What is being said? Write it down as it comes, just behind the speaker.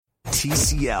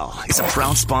TCL is a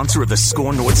proud sponsor of the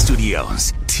Score North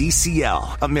Studios.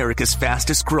 TCL, America's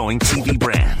fastest growing TV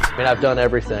brand. I mean, I've done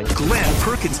everything. Glen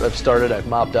Perkins. I've started, I've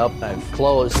mopped up, I've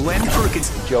closed. Glen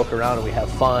Perkins. We joke around and we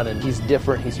have fun, and he's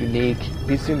different, he's unique.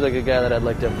 He seems like a guy that I'd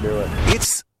like to have do it.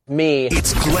 It's me.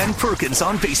 It's Glen Perkins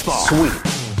on baseball. Sweet.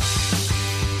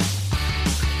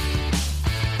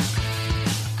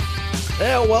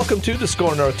 Yeah, welcome to the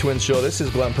Score North Twins Show. This is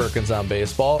Glen Perkins on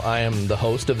baseball. I am the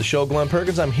host of the show, Glen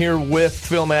Perkins. I'm here with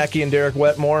Phil Mackey and Derek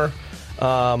Wetmore.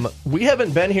 We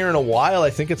haven't been here in a while. I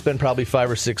think it's been probably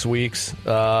 5 or 6 weeks.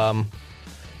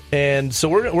 And so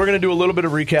we're going to do a little bit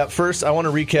of recap. First, I want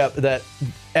to recap that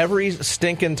every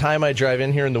stinking time I drive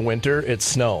in here in the winter, it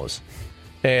snows.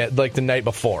 Like the night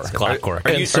before. Clockwork.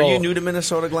 Are you new to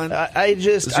Minnesota, Glenn? I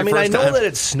know that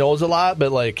it snows a lot,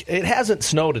 but like it hasn't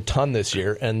snowed a ton this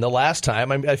year. And the last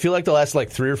time, I feel like the last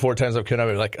like 3 or 4 times I've come out,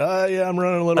 I'm like, oh yeah, I'm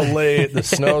running a little late. The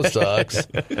snow sucks.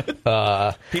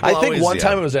 I think one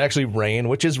time it was actually rain,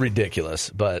 which is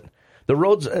ridiculous, but the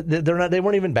roads they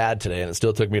weren't even bad today, and it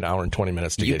still took me an hour and 20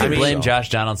 minutes to get here. You blame Josh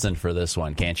Donaldson for this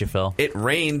one, can't you, Phil? It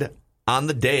rained on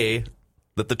the day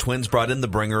that the Twins brought in the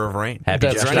bringer of rain. Happy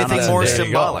Is there anything more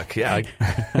symbolic? Yeah.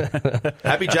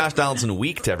 Happy Josh Donaldson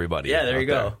week to everybody. Yeah, there you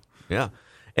go. Yeah.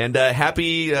 And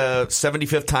happy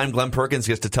 75th time Glen Perkins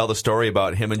gets to tell the story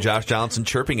about him and Josh Donaldson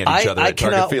chirping at each other at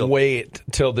Target Field. I cannot wait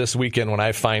till this weekend when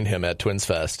I find him at Twins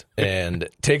Fest and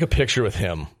take a picture with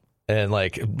him. And,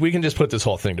 like, we can just put this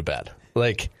whole thing to bed.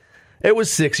 Like, it was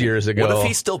 6 years ago. What if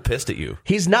he's still pissed at you?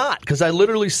 He's not, because I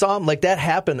literally saw him. Like, that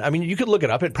happened. I mean, you could look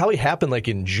it up. It probably happened, like,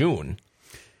 in June.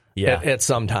 Yeah. At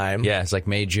some time. Yeah, it's like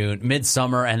May, June,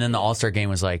 midsummer, and then the All-Star game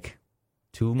was like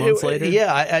 2 months later?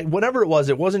 Yeah, whenever it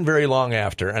wasn't very long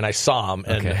after, and I saw him.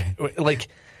 And,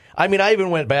 I even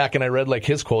went back and I read, like,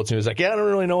 his quotes, and he was like, yeah, I don't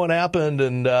really know what happened,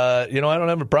 and, I don't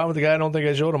have a problem with the guy. I don't think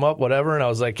I showed him up, whatever. And I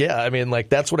was like, yeah, I mean, like,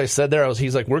 that's what I said there.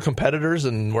 He's like, we're competitors,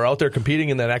 and we're out there competing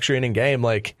in that extra inning game.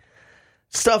 Like,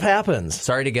 stuff happens.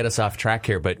 Sorry to get us off track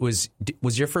here, but was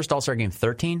your first All-Star game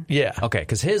 13? Yeah. Okay,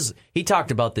 because he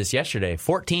talked about this yesterday.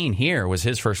 14 here was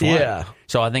his first one. Yeah.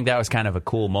 So I think that was kind of a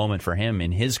cool moment for him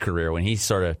in his career when he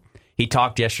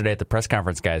talked yesterday at the press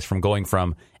conference, guys, from going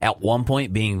from at one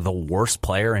point being the worst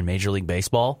player in Major League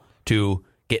Baseball to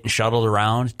getting shuttled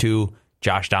around to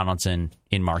Josh Donaldson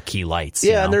in marquee lights.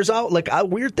 Yeah, and there's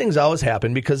weird things always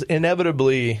happen because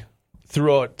inevitably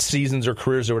throughout seasons or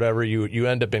careers or whatever, you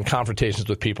end up in confrontations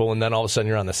with people, and then all of a sudden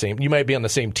you're on the same. You might be on the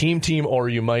same team, or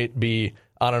you might be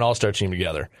on an all-star team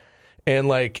together. And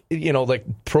like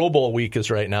Pro Bowl week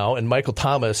is right now, and Michael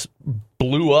Thomas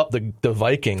blew up the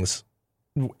Vikings.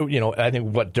 I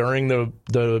think during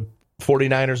the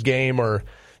 49ers game or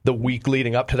the week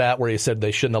leading up to that, where he said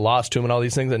they shouldn't have lost to him and all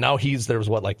these things, and now there's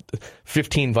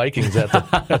 15 Vikings at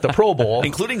the Pro Bowl,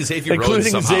 including Xavier Rhodes.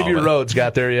 Xavier Rhodes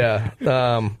got there, yeah.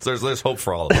 So there's hope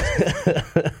for all of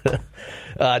us.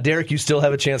 Derek, you still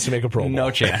have a chance to make a Pro Bowl.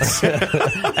 No chance.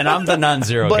 And I'm the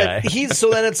non-zero guy. So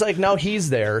then it's like now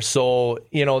he's there. So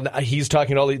he's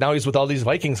talking to now he's with all these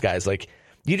Vikings guys. Like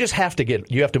you just have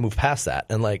to move past that.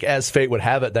 And like as fate would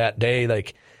have it, that day,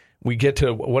 like we get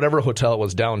to whatever hotel it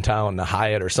was downtown, the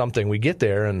Hyatt or something. We get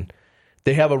there and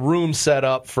they have a room set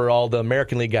up for all the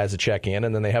American League guys to check in,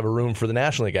 and then they have a room for the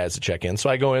National League guys to check in. So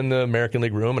I go in the American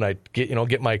League room and I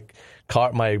get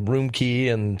my room key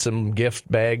and some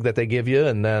gift bag that they give you,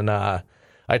 and then I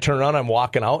turn around, I'm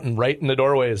walking out, and right in the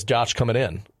doorway is Josh coming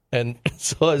in. And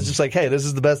so I was just like, hey, this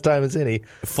is the best time as any.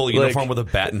 Full uniform with a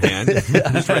bat in hand,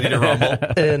 just ready to rumble.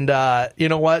 And you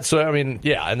know what? So I mean,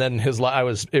 yeah. And then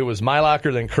it was my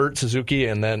locker, then Kurt Suzuki,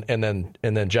 and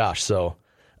then Josh. So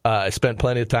I spent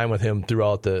plenty of time with him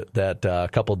throughout that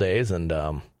couple days, and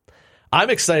I'm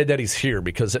excited that he's here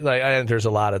because I think there's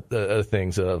a lot of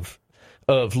things of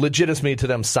legitimacy to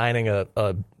them signing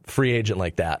a free agent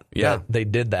like that. Yeah, that they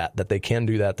did that they can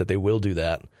do that they will do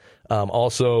that.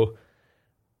 Also,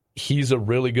 he's a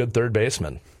really good third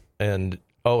baseman, and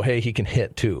he can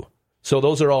hit too. So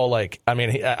those are all like, I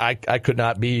mean, I could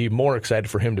not be more excited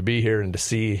for him to be here and to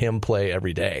see him play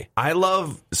every day.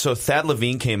 So Thad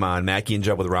Levine came on Mackie and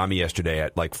Judd with Rami yesterday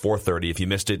at like 4:30. If you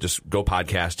missed it, just go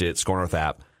podcast it, Score North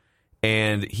app.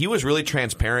 And he was really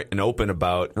transparent and open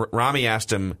about, Rami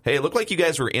asked him, hey, it looked like you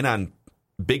guys were in on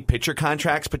big pitcher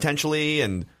contracts potentially,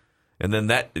 and then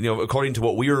that, according to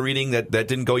what we were reading, that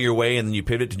didn't go your way, and then you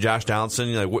pivoted to Josh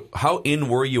Donaldson. Like, how in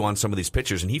were you on some of these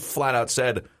pitchers? And he flat out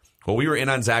said, well, we were in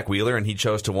on Zach Wheeler, and he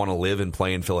chose to want to live and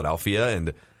play in Philadelphia.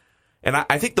 And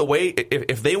I think the way,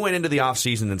 if they went into the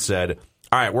offseason and said,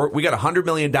 all right, we got $100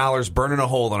 million burning a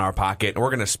hole in our pocket, and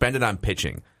we're going to spend it on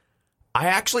pitching, I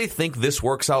actually think this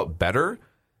works out better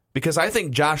because I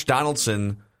think Josh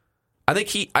Donaldson,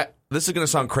 this is going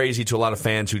to sound crazy to a lot of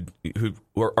fans who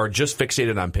are just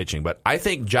fixated on pitching, but I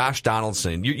think Josh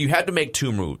Donaldson, you had to make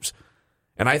two moves.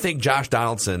 And I think Josh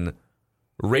Donaldson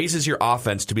raises your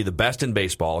offense to be the best in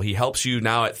baseball. He helps you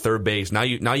now at third base. Now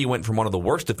you went from one of the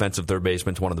worst defensive third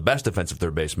basemen to one of the best defensive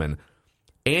third basemen.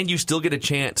 And you still get a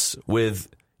chance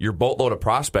with your boatload of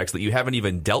prospects that you haven't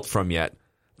even dealt from yet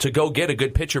to go get a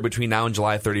good pitcher between now and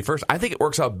July 31st. I think it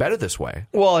works out better this way.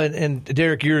 Well, and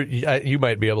Derek, you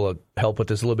might be able to help with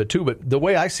this a little bit too, but the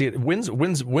way I see it, wins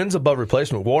above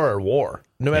replacement, WAR are WAR,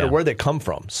 no matter where they come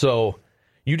from. So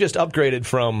you just upgraded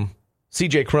from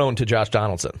C.J. Cron to Josh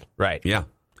Donaldson. Right. Yeah.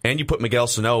 And you put Miguel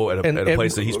Sano at a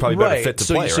place that he's probably better fit to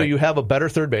play, right? So you have a better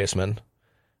third baseman,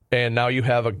 and now you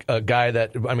have a guy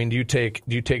that, I mean, do you take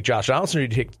Josh Donaldson or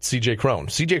do you take C.J. Cron?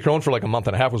 C.J. Cron for like a month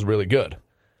and a half was really good.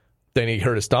 Then he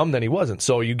hurt his thumb, then he wasn't.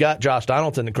 So you got Josh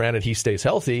Donaldson, and granted he stays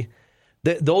healthy.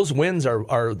 Those wins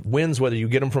are wins whether you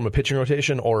get them from a pitching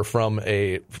rotation or from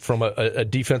a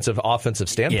defensive, offensive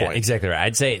standpoint. Yeah, exactly right.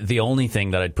 I'd say the only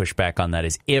thing that I'd push back on that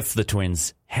is if the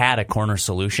Twins had a corner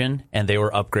solution and they were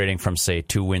upgrading from, say,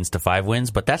 2 wins to 5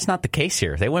 wins, but that's not the case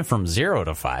here. They went from 0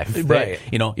 to 5. Right.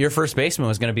 Your first baseman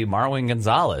was going to be Marwin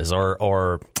Gonzalez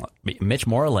or Mitch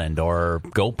Moreland, or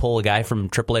go pull a guy from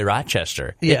AAA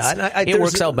Rochester. Yeah, it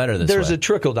works out better this way. There's a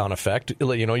trickle-down effect.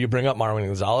 You bring up Marwin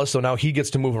Gonzalez, so now he gets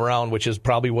to move around, which is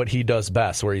probably what he does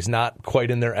best, where he's not quite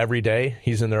in there every day.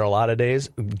 He's in there a lot of days,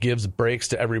 gives breaks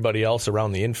to everybody else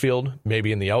around the infield,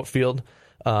 maybe in the outfield.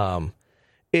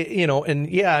 Getting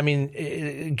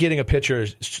a pitcher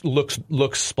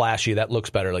looks splashy. That looks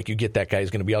better. Like, you get that guy who's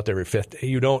going to be out there every fifth.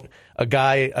 You don't a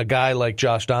guy like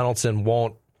Josh Donaldson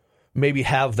won't maybe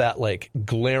have that like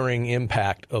glaring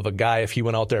impact of a guy if he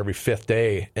went out there every fifth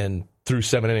day and threw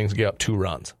 7 innings and gave up 2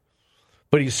 runs.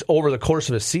 But he's over the course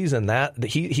of a season that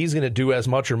he's going to do as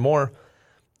much or more.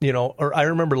 Or I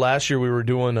remember last year we were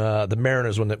doing the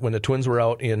Mariners when the Twins were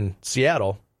out in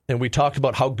Seattle. And we talked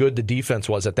about how good the defense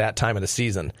was at that time of the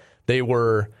season. They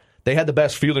had the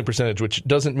best fielding percentage, which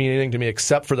doesn't mean anything to me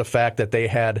except for the fact that they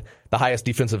had the highest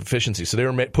defensive efficiency. So they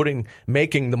were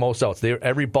making the most outs.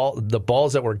 The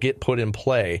balls that were put in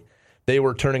play, they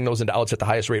were turning those into outs at the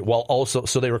highest rate.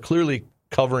 So they were clearly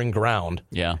covering ground,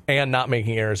 and not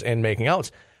making errors and making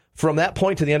outs. From that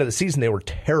point to the end of the season, they were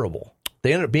terrible.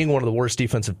 They ended up being one of the worst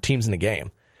defensive teams in the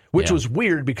game, which was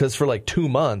weird because for like 2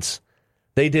 months.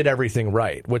 They did everything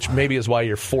right, which maybe is why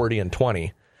you're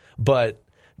 40-20. But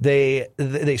they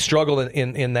struggled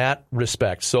in that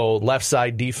respect. So left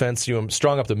side defense,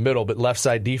 strong up the middle, but left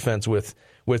side defense with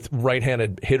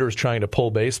right-handed hitters trying to pull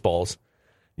baseballs,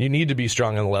 you need to be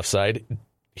strong on the left side.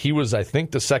 He was, I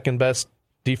think, the second best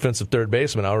defensive third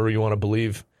baseman, however you want to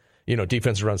believe,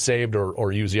 defensive runs saved or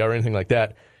UZR or anything like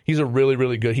that. He's a really,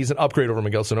 really good. He's an upgrade over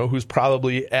Miguel Sano, who's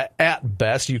probably at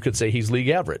best you could say he's league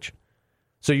average.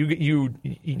 So you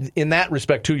in that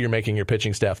respect too, you're making your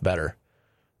pitching staff better.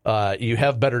 You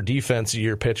have better defense.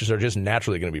 Your pitchers are just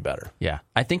naturally going to be better. Yeah,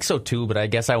 I think so too. But I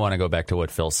guess I want to go back to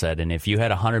what Phil said. And if you had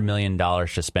 $100 million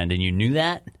to spend and you knew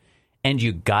that, and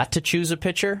you got to choose a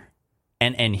pitcher,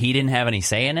 and he didn't have any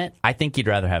say in it, I think you'd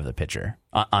rather have the pitcher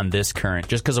on this current,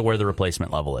 just because of where the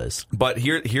replacement level is. But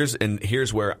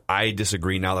here's where I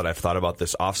disagree. Now that I've thought about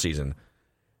this offseason,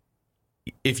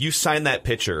 if you sign that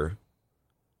pitcher,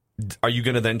 are you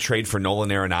going to then trade for Nolan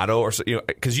Arenado, or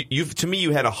because to me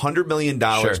you had $100 million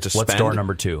to spend? What's door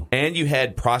number 2? And you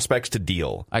had prospects to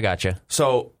deal. I got you.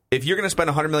 So if you're going to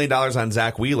spend $100 million on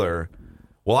Zach Wheeler,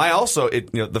 well, I also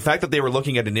the fact that they were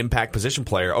looking at an impact position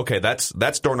player. Okay,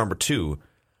 that's door number 2.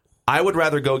 I would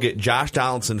rather go get Josh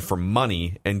Donaldson for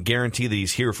money and guarantee that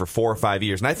he's here for 4 or 5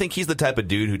 years. And I think he's the type of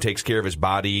dude who takes care of his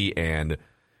body, and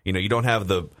you don't have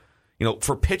the.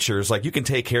 For pitchers, like, you can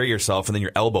take care of yourself and then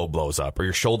your elbow blows up or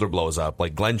your shoulder blows up,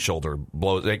 like Glenn's shoulder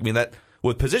blows. I mean, that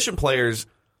with position players,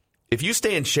 if you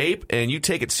stay in shape and you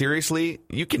take it seriously,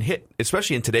 you can hit,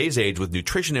 especially in today's age with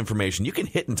nutrition information, you can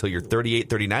hit until you're 38,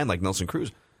 39 like Nelson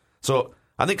Cruz. So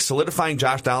I think solidifying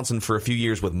Josh Donaldson for a few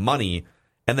years with money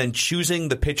and then choosing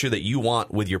the pitcher that you want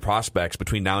with your prospects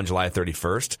between now and July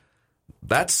 31st,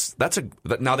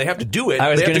 now they have to do it. I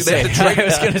was going to say.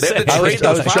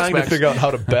 I was trying to figure out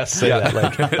how to best say that.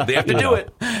 Like, they have to do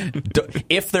it.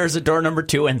 If there's a door number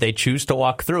 2 and they choose to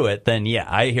walk through it, then yeah,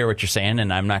 I hear what you're saying,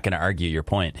 and I'm not going to argue your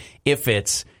point. If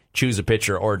it's choose a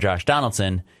pitcher or Josh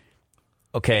Donaldson,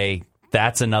 okay,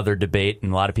 that's another debate,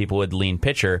 and a lot of people would lean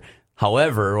pitcher.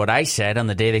 However, what I said on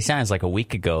the day they signed is like a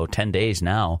week ago, 10 days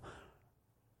now.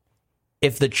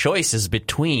 If the choice is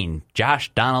between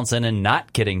Josh Donaldson and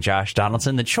not getting Josh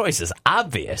Donaldson, the choice is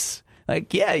obvious.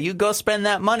 Like, yeah, you go spend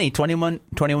that money, $21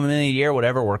 million a year,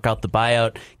 whatever, work out the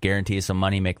buyout, guarantee some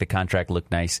money, make the contract look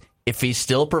nice, if he's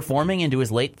still performing into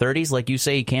his late 30s, like you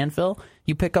say he can, Phil,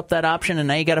 you pick up that option, and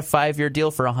now you got a 5-year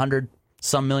deal for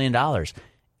 $100-some million.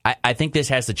 I think this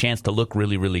has the chance to look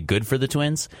really, really good for the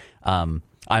Twins.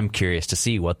 I'm curious to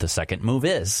see what the second move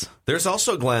is. There's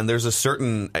also, Glenn, there's a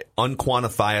certain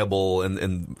unquantifiable,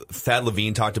 and Thad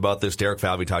Levine talked about this, Derek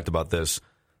Falvey talked about this,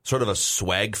 sort of a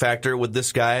swag factor with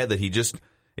this guy that he just,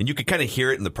 and you could kind of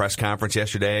hear it in the press conference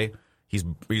yesterday.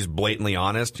 He's blatantly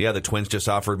honest. Yeah, the Twins just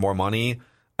offered more money.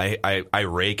 I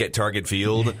rake at Target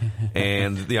Field,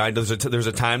 and there's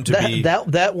a time to be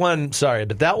that one. Sorry,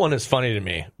 but that one is funny to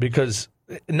me because,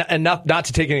 and not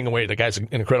to take anything away, the guy's an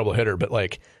incredible hitter, but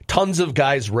like tons of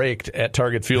guys raked at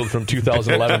Target Field from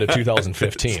 2011 to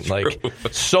 2015. Like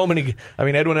so many. I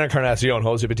mean, Edwin Encarnacion,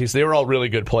 Jose Bautista, they were all really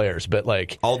good players, but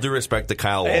like all due respect to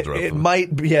Kyle Waldrop,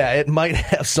 it might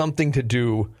have something to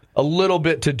do. A little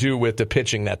bit to do with the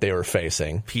pitching that they were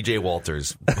facing. PJ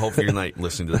Walters. Hopefully you're not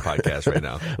listening to the podcast right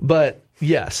now. But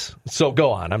yes. So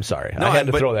go on. I'm sorry. I had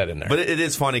to throw that in there. But it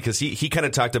is funny because he kind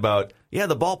of talked about,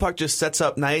 the ballpark just sets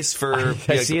up nice for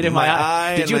I see it in my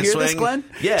eye. Did you hear this, Glenn?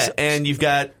 Yeah, and you've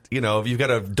got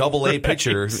a double-A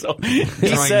pitcher throwing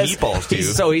meatballs to you.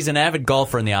 So he's an avid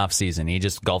golfer in the off season. He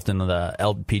just golfed into the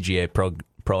LPGA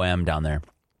Pro-Am down there.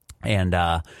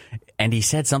 And he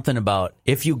said something about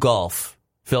if you golf,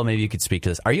 Phil, maybe you could speak to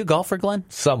this. Are you a golfer, Glenn?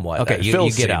 Somewhat. Okay,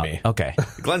 you get out. Me. Okay.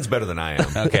 Glenn's better than I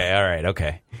am. Okay, all right,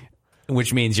 okay.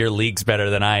 Which means your league's better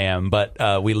than I am,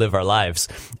 but we live our lives.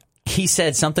 He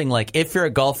said something like, if you're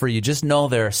a golfer, you just know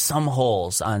there are some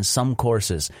holes on some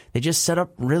courses. They just set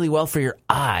up really well for your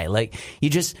eye. Like,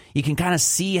 you can kind of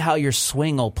see how your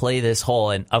swing will play this hole.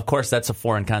 And, of course, that's a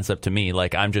foreign concept to me.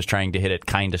 Like, I'm just trying to hit it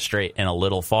kind of straight and a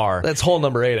little far. That's hole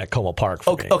number 8 at Como Park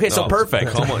for me. Okay, so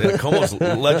perfect. Como's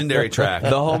legendary track.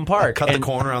 The home park. Cut the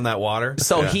corner on that water.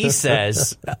 So he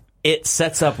says it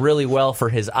sets up really well for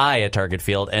his eye at Target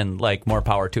Field, and like more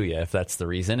power to you if that's the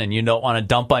reason. And you don't want to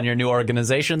dump on your new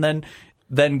organization,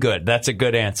 then good. That's a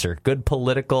good answer. Good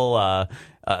political,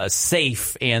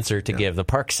 safe answer to give. The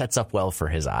park sets up well for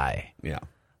his eye. Yeah.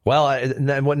 Well,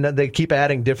 when they keep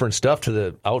adding different stuff to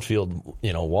the outfield,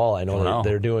 wall. I know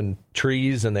they're doing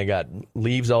trees and they got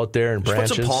leaves out there and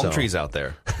branches. Put some palm trees out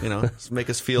there, make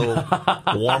us feel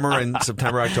warmer in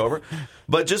September, October.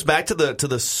 But just back to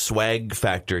the swag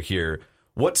factor here.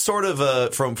 What sort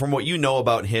of from what you know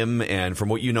about him and from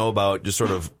what you know about just sort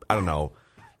of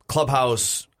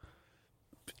clubhouse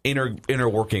inner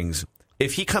workings?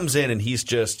 If he comes in and he's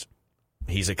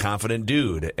a confident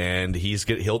dude, and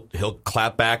he'll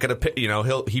clap back at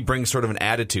he brings sort of an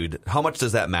attitude. How much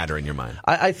does that matter in your mind?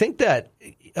 I think that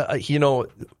I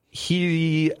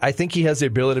think he has the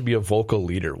ability to be a vocal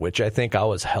leader, which I think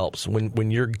always helps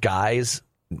when your guys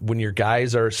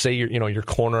are, say your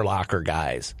corner locker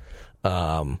guys,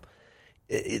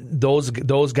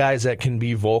 those guys that can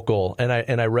be vocal.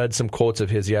 And I read some quotes of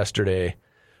his yesterday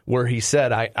where he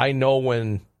said, I know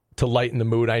when to lighten the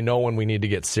mood. I know when we need to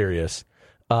get serious.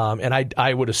 And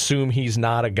I would assume he's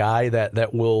not a guy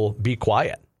that will be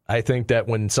quiet. I think that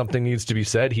when something needs to be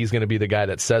said, he's going to be the guy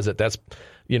that says it. That's,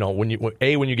 when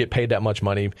you get paid that much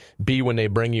money, B, when they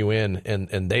bring you in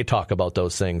and they talk about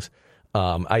those things.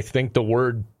 I think the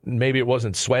word, maybe it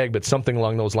wasn't swag, but something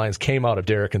along those lines came out of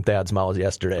Derek and Thad's mouths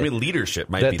yesterday. I mean, leadership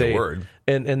might be the word.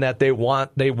 And that they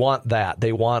want that.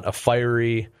 They want a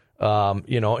fiery,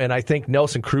 and I think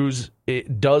Nelson Cruz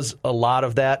does a lot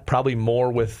of that, probably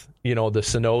more with, the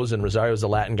Sano's and Rosario's, the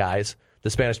Latin guys, the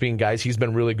Spanish-speaking guys. He's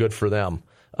been really good for them.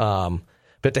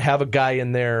 But to have a guy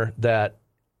in there that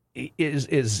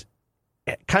is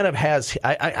kind of has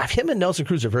him and Nelson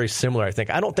Cruz are very similar, I think.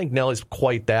 I don't think Nelly's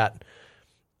quite that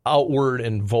outward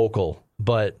and vocal,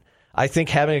 but I think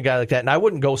having a guy like that, and I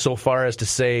wouldn't go so far as to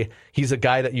say he's a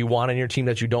guy that you want on your team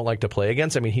that you don't like to play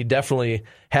against. I mean, he definitely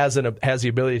has the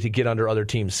ability to get under other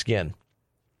teams' skin.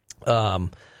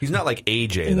 He's not like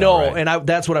AJ, though, no, right? And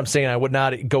that's what I'm saying. I would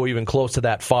not go even close to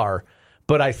that far,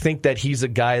 but I think that he's a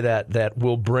guy that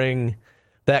will bring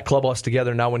that clubhouse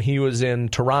together. Now, when he was in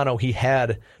Toronto, he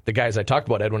had the guys I talked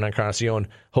about, Edwin Encarnacion,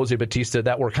 Jose Bautista,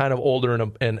 that were kind of older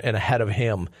and ahead of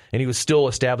him, and he was still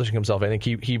establishing himself. I think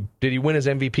he win his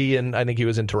MVP, and I think he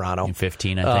was in Toronto in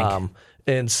 15, I think.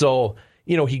 And so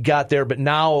he got there, but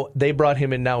now they brought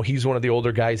him in. Now he's one of the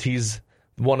older guys. He's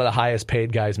one of the highest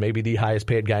paid guys, maybe the highest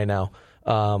paid guy now.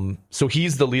 So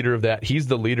he's the leader of that. He's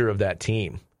the leader of that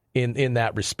team in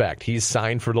that respect. He's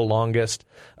signed for the longest.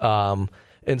 And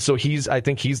so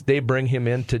they bring him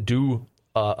in to do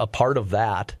a part of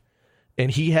that. And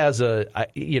he has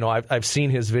I've seen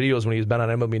his videos when he's been on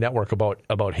MLB Network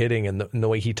about hitting and the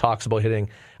way he talks about hitting.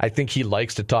 I think he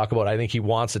likes to talk about it. I think he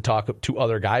wants to talk to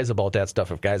other guys about that stuff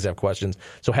if guys have questions.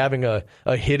 So having a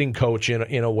hitting coach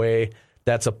in a way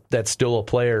that's still a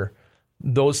player,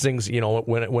 those things,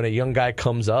 when a young guy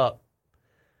comes up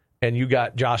and you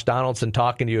got Josh Donaldson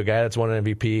talking to you, a guy that's won an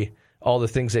MVP, all the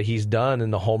things that he's done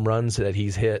and the home runs that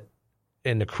he's hit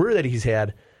and the career that he's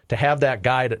had, to have that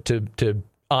guy to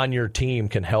on your team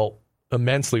can help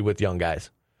immensely with young guys.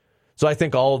 So I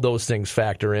think all of those things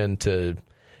factor into,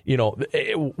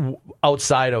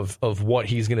 outside of what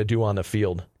he's going to do on the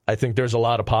field. I think there's a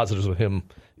lot of positives with him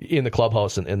in the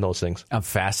clubhouse and in those things. I'm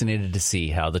fascinated to see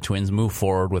how the Twins move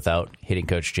forward without hitting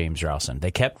coach James Rowson.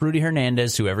 They kept Rudy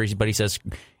Hernandez, who everybody says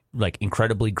like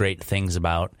incredibly great things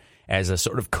about, as a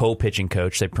sort of co-pitching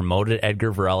coach. They promoted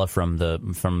Edgar Varela from the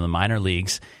minor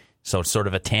leagues, so it's sort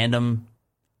of a tandem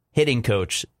hitting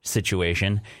coach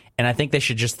situation. And I think they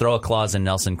should just throw a clause in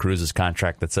Nelson Cruz's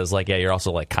contract that says, like, yeah, you're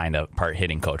also like kind of part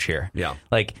hitting coach here. Yeah.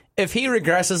 Like, if he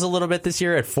regresses a little bit this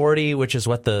year at 40, which is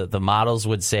what the models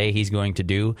would say he's going to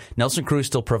do, Nelson Cruz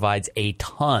still provides a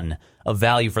ton of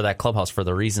value for that clubhouse for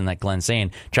the reason that Glenn's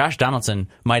saying. Josh Donaldson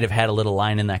might have had a little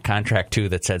line in that contract, too,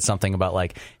 that said something about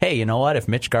like, hey, you know what? If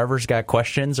Mitch Garver's got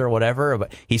questions or whatever,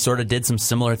 but he sort of did some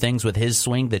similar things with his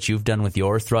swing that you've done with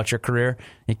yours throughout your career,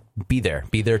 be there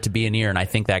to be an ear, and I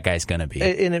think that guy's going to be.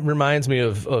 And it reminds me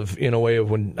of in a way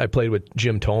of when I played with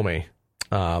Jim Thome.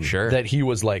 Sure. That he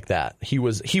was like that. He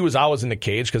was always in the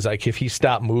cage because like if he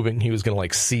stopped moving, he was going to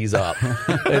like seize up,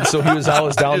 and so he was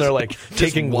always down there like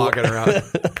walking around,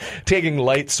 taking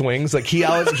light swings. Like he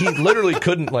literally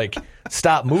couldn't like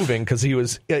stop moving because he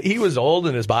was old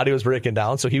and his body was breaking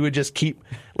down. So he would just keep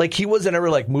like he wasn't ever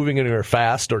like moving anywhere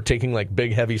fast or taking like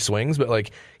big heavy swings, but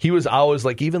like he was always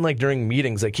like even like during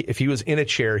meetings, like if he was in a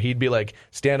chair, he'd be like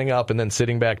standing up and then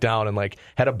sitting back down and like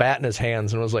had a bat in his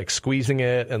hands and was like squeezing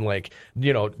it and like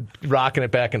rocking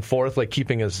it back and forth, like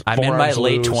keeping his I'm in my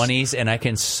late loose. 20s, and I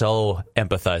can so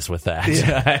empathize with that.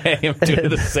 Yeah. I am doing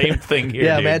the same thing here.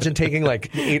 Yeah, dude. Imagine taking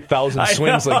like 8,000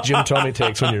 swings like Jim Thome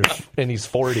takes and he's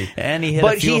 40. And he hit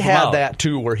but a few he of them had out. that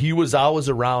too, where he was always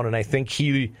around, and I think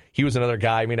he was another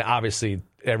guy. I mean, obviously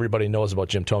everybody knows about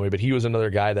Jim Thome, but he was another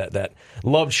guy that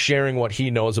loved sharing what he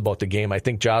knows about the game. I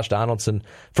think Josh Donaldson,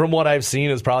 from what I've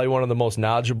seen, is probably one of the most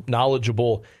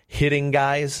knowledgeable hitting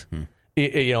guys.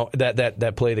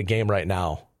 That play the game right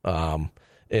now.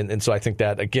 And so I think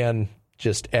that, again,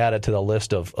 just added to the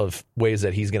list of ways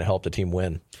that he's going to help the team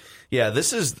win. Yeah,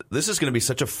 this is going to be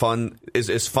such a fun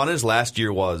as last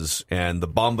year was, and the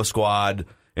Bomba squad,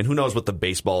 and who knows what the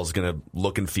baseball is going to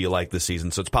look and feel like this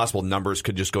season. So it's possible numbers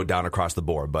could just go down across the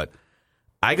board. But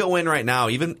I go in right now,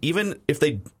 even if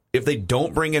they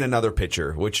don't bring in another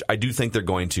pitcher, which I do think they're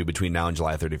going to between now and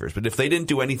July 31st, but if they didn't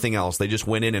do anything else, they just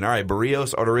went in and, all right,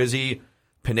 Barrios, Odorizzi,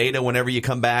 Pineda whenever you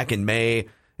come back in May,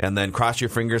 and then cross your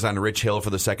fingers on Rich Hill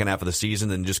for the second half of the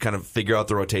season and just kind of figure out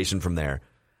the rotation from there.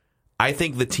 I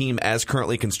think the team as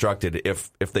currently constructed,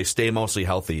 if they stay mostly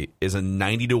healthy, is a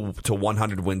 90 to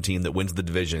 100 win team that wins the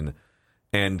division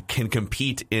and can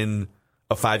compete in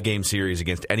a 5-game series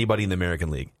against anybody in the American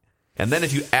League. And then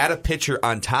if you add a pitcher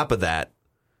on top of that,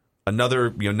 another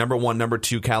number 1, number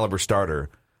 2 caliber starter,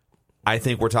 I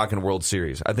think we're talking World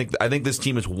Series. I think this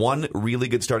team is one really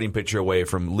good starting pitcher away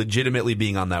from legitimately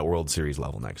being on that World Series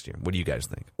level next year. What do you guys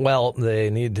think? Well,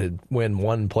 they need to win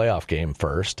one playoff game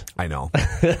first. I know.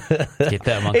 Get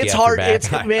that monkey It's off hard. your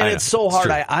back. It's so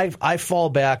hard. It's I fall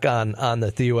back on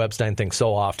the Theo Epstein thing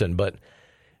so often, but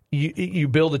you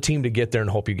build a team to get there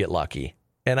and hope you get lucky.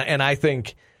 And I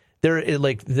think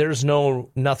there's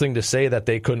nothing to say that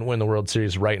they couldn't win the World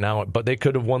Series right now, but they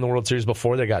could have won the World Series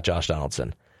before they got Josh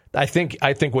Donaldson. I think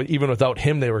even without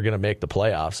him, they were going to make the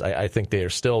playoffs. I think they are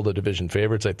still the division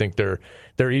favorites. I think they're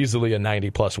easily a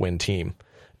 90-plus win team.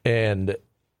 And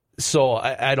so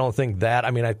I don't think that.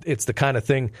 I mean, it's the kind of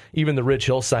thing, even the Rich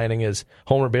Hill signing is,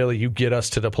 Homer Bailey, you get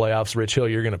us to the playoffs. Rich Hill,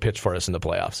 you're going to pitch for us in the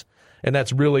playoffs. And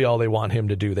that's really all they want him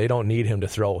to do. They don't need him to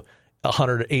throw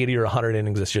 180 or 100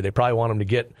 innings this year. They probably want him to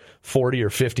get 40 or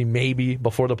 50 maybe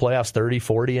before the playoffs, 30,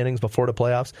 40 innings before the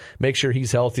playoffs. Make sure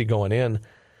he's healthy going in.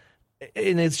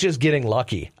 And it's just getting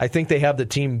lucky. I think they have the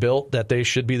team built that they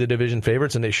should be the division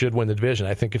favorites and they should win the division.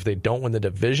 I think if they don't win the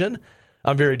division,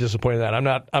 I'm very disappointed in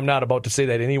that. I'm not about to say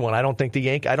that anyone. I don't think the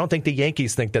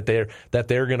Yankees think that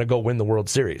they're going to go win the World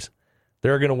Series.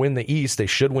 They're going to win the East. They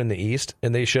should win the East,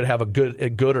 and they should have a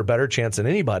good or better chance than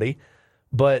anybody.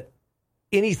 But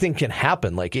anything can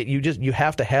happen. Like you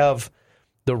have to have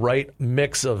the right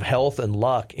mix of health and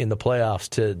luck in the playoffs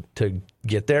to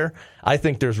get there. I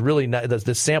think there's really not,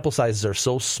 the sample sizes are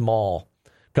so small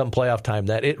come playoff time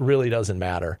that it really doesn't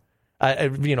matter.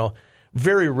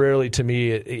 Very rarely to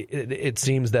me it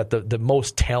seems that the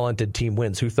most talented team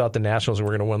wins. Who thought the Nationals were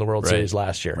going to win the World Series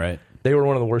last year? Right. They were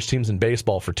one of the worst teams in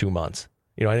baseball for 2 months.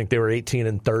 I think they were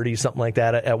 18-30, something like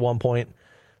that at one point.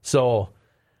 So,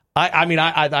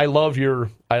 I love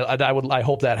your. I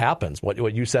hope that happens.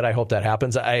 What you said, I hope that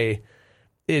happens.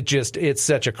 It's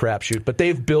such a crapshoot. But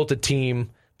they've built a team.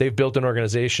 They've built an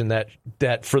organization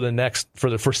that for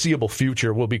the foreseeable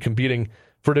future will be competing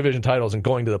for division titles and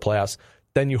going to the playoffs.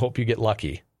 Then you hope you get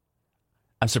lucky.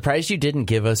 I'm surprised you didn't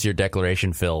give us your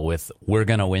declaration, Phil, with "We're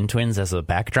gonna win, Twins" as a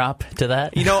backdrop to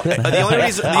that. The only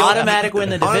reason automatic win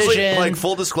the division. Honestly, like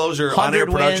full disclosure, on-air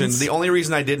production. Wins. The only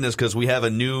reason I didn't is because we have a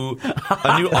new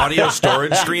audio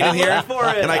storage screen in here,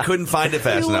 and I couldn't find it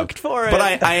fast enough. For it. But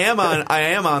I am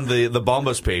on the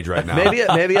Bombas page right now.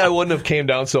 Maybe I wouldn't have came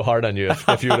down so hard on you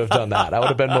if you would have done that. I would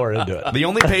have been more into it. The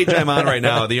only page I'm on right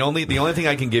now, the only thing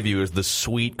I can give you is the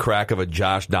sweet crack of a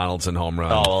Josh Donaldson home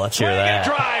run. Oh, well, let's hear that.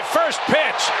 Drive, first pitch.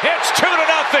 It's 2-0.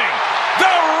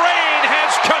 The rain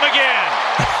has come again.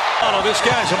 Oh, this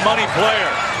guy's a money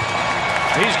player.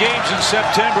 These games in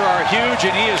September are huge,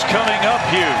 and he is coming up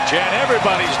huge. And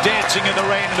everybody's dancing in the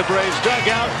rain in the Braves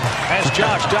dugout as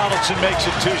Josh Donaldson makes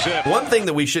it 2-0. One thing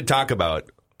that we should talk about,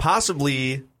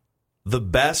 possibly the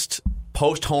best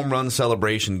post-home run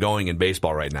celebration going in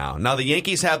baseball right now. Now, the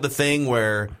Yankees have the thing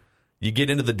where you get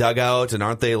into the dugout, and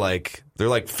aren't they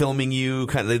they're filming you?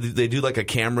 Kind of, they do like a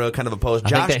camera kind of a pose. I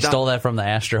think they stole that from the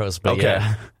Astros, but okay.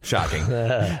 yeah. Shocking.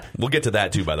 We'll get to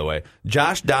that too, by the way.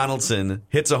 Josh Donaldson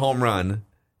hits a home run,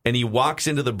 and he walks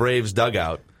into the Braves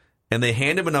dugout, and they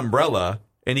hand him an umbrella,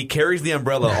 and he carries the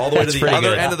umbrella all the way to the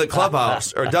other end of the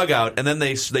clubhouse or dugout, and then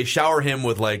they shower him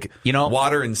with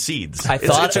water and seeds.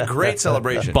 It's a great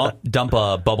celebration. Dump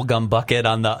a bubblegum bucket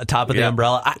on the top of the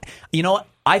umbrella. You know what?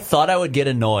 I thought I would get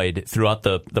annoyed throughout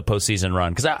the postseason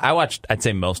run because I watched, I'd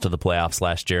say, most of the playoffs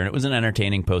last year, and it was an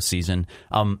entertaining postseason.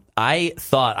 I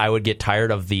thought I would get tired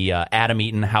of the Adam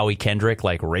Eaton, Howie Kendrick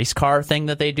race car thing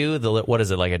that they do. What is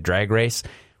it, like a drag race?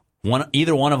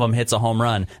 Either one of them hits a home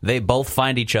run. They both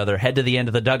find each other, head to the end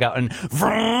of the dugout, and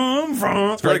vroom,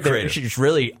 vroom. It's very creative. Just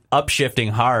really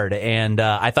upshifting hard, and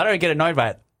I thought I would get annoyed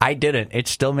by it. I didn't. It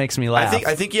still makes me laugh.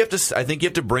 I think you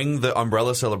have to bring the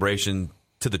umbrella celebration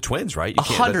to the Twins, right? You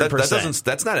can't. 100%.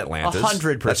 That's not Atlanta's.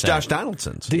 100%. That's Josh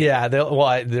Donaldson's. Yeah, they're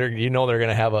going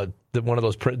to have one of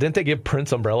those. Didn't they give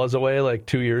Prince umbrellas away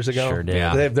 2 years ago? Sure did.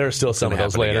 Yeah. There's still some of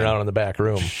those laying around in the back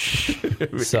room.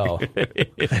 So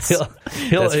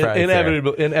he'll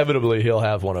inevitably he'll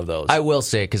have one of those. I will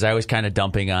say, because I was kind of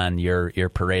dumping on your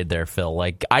parade there, Phil.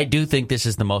 I do think this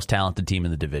is the most talented team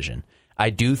in the division.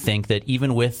 I do think that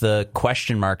even with the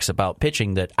question marks about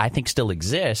pitching that I think still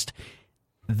exist,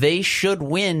 they should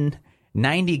win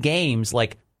 90 games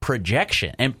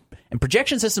projection. And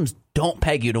projection systems don't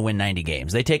peg you to win 90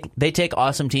 games. They take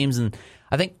awesome teams, and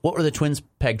I think, what were the Twins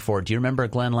pegged for? Do you remember,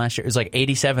 Glenn, last year? It was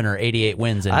 87 or 88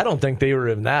 wins. And I don't think they were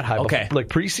in that high. Okay.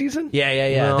 Preseason?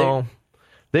 Yeah. No.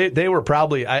 They were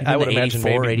probably, I would imagine,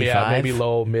 85. maybe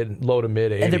low to mid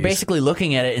 80s. And they're basically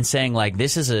looking at it and saying,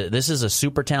 this is a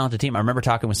super talented team. I remember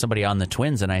talking with somebody on the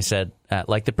Twins, and I said,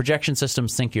 the projection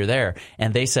systems think you're there.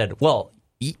 And they said, well,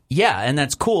 yeah, and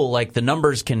that's cool. The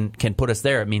numbers can put us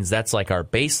there. It means that's our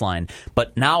baseline.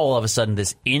 But now all of a sudden,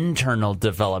 this internal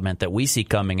development that we see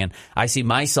coming, and I see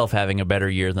myself having a better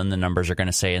year than the numbers are going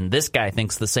to say. And this guy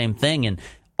thinks the same thing. And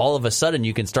all of a sudden,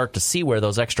 you can start to see where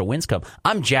those extra wins come.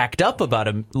 I'm jacked up about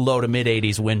a low to mid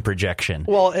 80s win projection.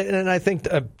 Well, and I think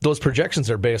those projections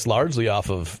are based largely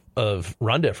off of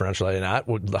run differential, not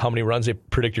how many runs they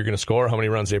predict you're going to score, how many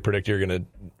runs they predict you're going to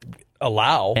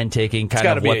allow, and taking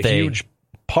kind of what they huge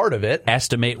part of it.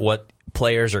 Estimate what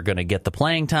players are going to get the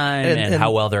playing time and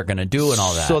how well they're going to do and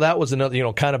all that. So that was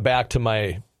another, kind of back to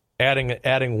my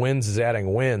adding wins is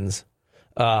adding wins.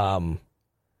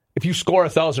 If you score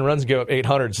 1,000 runs and give up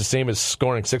 800, it's the same as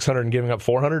scoring 600 and giving up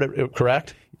 400,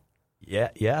 correct?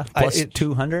 Yeah. Plus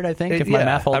 200, I think, if my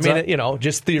math holds up.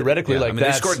 Just theoretically,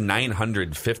 they scored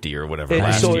 950 or whatever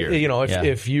last year.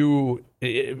 If you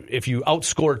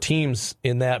outscore teams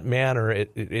in that manner,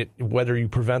 whether you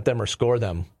prevent them or score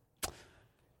them.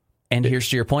 And here's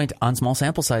to your point on small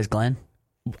sample size, Glenn.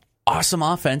 Awesome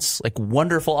offense,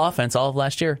 wonderful offense all of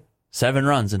last year. 7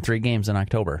 runs in 3 games in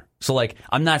October. So,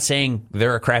 I'm not saying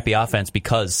they're a crappy offense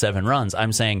because 7 runs.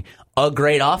 I'm saying a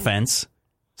great offense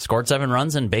scored 7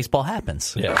 runs and baseball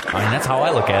happens. Yeah. That's how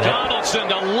I look at it. Donaldson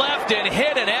to left and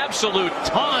hit an absolute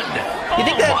ton. You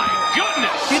think my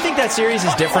goodness. Do you think that series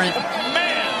is different?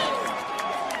 Man.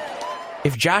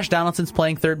 If Josh Donaldson's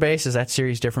playing third base, is that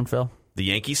series different, Phil? The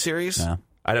Yankee series? Yeah.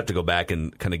 I'd have to go back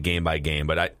and kind of game by game,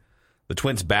 but The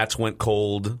Twins' bats went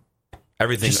cold.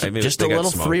 Everything. Just a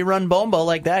little 3-run bombo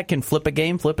like that can flip a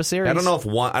game, flip a series. I don't know if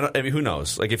who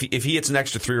knows? Like if he hits an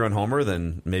extra 3-run homer,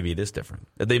 then maybe it is different.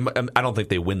 I don't think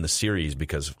they win the series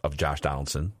because of Josh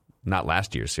Donaldson. Not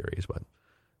last year's series, but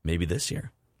maybe this year.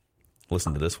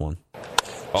 Listen to this one.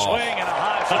 Swing and a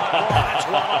high fly ball. That's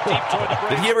one up deep toward the break.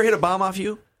 Did he ever hit a bomb off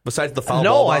you besides the foul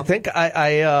ball? No, bomb? I think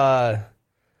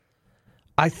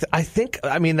I think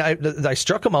I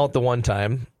struck him out the one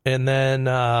time, and then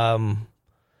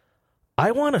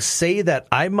I want to say that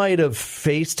I might have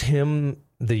faced him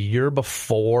the year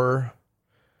before.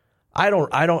 I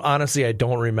don't honestly, I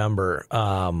don't remember.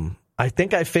 I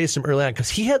think I faced him early on because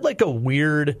he had like a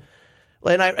weird,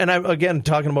 and I'm again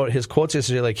talking about his quotes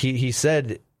yesterday. Like he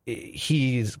said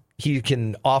he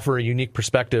can offer a unique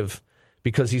perspective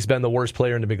because he's been the worst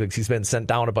player in the big leagues. He's been sent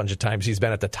down a bunch of times. He's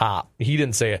been at the top. He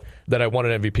didn't say that I won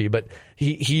an MVP, but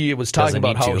he was talking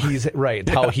about how he's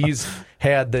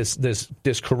had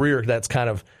this career that's kind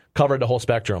of covered the whole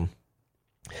spectrum.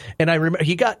 And I remember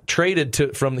he got traded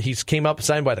he came up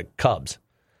signed by the Cubs,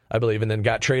 I believe, and then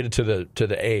got traded to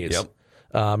the A's. Yep.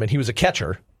 And he was a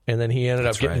catcher, and then he ended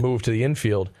up getting moved to the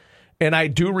infield. And I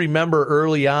do remember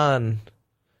early on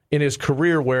in his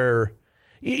career where,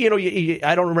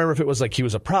 I don't remember if it was like he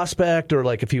was a prospect or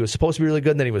like if he was supposed to be really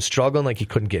good and then he was struggling, like he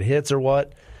couldn't get hits or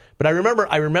what. But I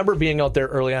remember being out there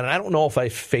early on, and I don't know if I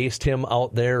faced him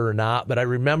out there or not, but I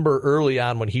remember early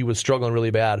on when he was struggling really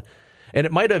bad. And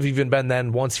it might have even been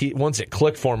then once it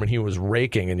clicked for him and he was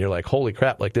raking, and you're like, holy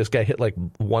crap, like this guy hit like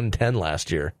 110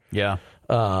 last year. Yeah.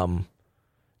 So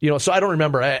I don't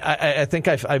remember. I think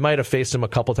I might have faced him a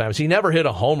couple times. He never hit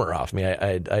a homer off me.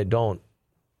 I don't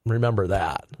remember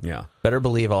that. Yeah. Better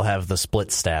believe I'll have the split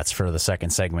stats for the second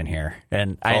segment here.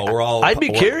 And I'd be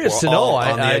curious to know.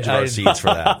 On the edge of our seats for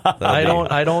that.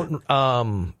 I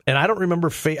don't remember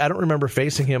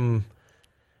facing him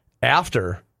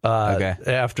after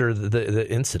the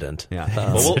incident.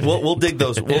 Yeah. We'll dig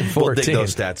those. We'll dig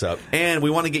those stats up. And we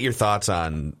want to get your thoughts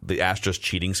on the Astros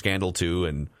cheating scandal too,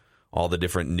 and all the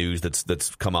different news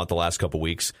that's come out the last couple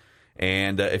weeks.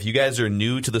 And if you guys are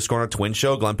new to the Score North Twin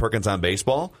Show, Glen Perkins on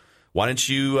baseball, why don't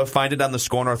you find it on the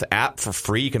Score North app for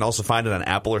free? You can also find it on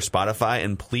Apple or Spotify.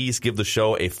 And please give the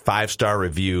show a 5-star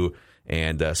review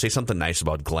and say something nice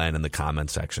about Glenn in the comment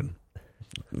section.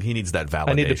 He needs that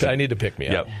validation. I need to pick me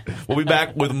up. Yep. We'll be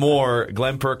back with more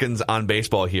Glen Perkins on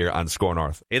baseball here on Score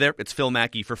North. Hey there, it's Phil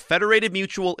Mackey for Federated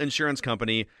Mutual Insurance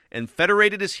Company, and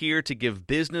Federated is here to give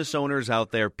business owners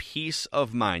out there peace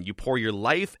of mind. You pour your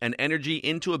life and energy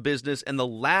into a business, and the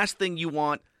last thing you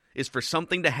want is for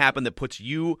something to happen that puts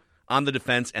you on the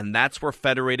defense, and that's where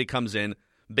Federated comes in.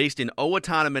 Based in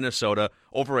Owatonna, Minnesota,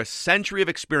 over a century of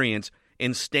experience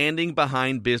in standing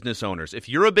behind business owners. If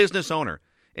you're a business owner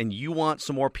and you want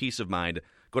some more peace of mind,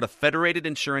 go to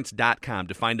federatedinsurance.com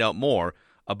to find out more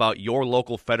about your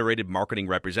local Federated marketing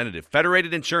representative.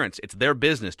 Federated Insurance, it's their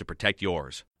business to protect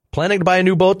yours. Planning to buy a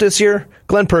new boat this year?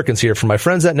 Glen Perkins here from my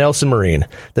friends at Nelson Marine.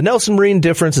 The Nelson Marine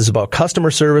difference is about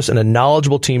customer service and a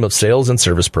knowledgeable team of sales and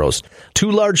service pros.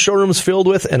 2 large showrooms filled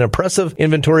with an impressive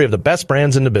inventory of the best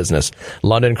brands in the business.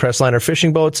 London Crestliner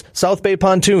fishing boats, South Bay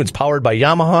pontoons powered by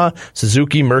Yamaha,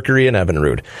 Suzuki, Mercury, and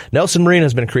Evinrude. Nelson Marine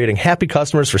has been creating happy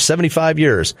customers for 75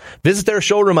 years. Visit their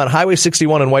showroom on Highway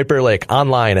 61 in White Bear Lake,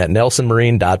 online at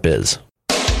nelsonmarine.biz.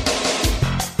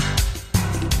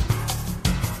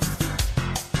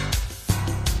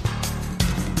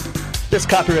 This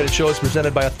copyrighted show is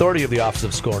presented by authority of the Office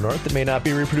of Score North. It may not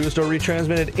be reproduced or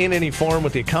retransmitted in any form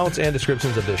with the accounts and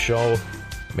descriptions of this show.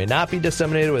 It may not be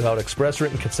disseminated without express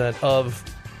written consent of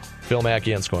Phil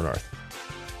Mackey and Score North.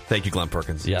 Thank you, Glen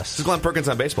Perkins. Yes. This is Glen Perkins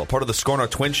on baseball, part of the Score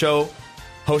North Twin Show,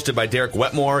 hosted by Derek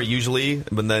Wetmore, usually,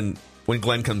 but then when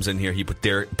Glenn comes in here, he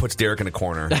puts Derek in a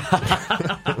corner.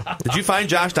 Did you find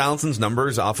Josh Donaldson's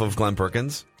numbers off of Glen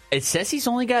Perkins? It says he's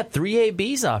only got 3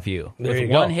 ABs off you There with you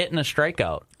one go. hit and a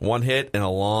strikeout. 1 hit and a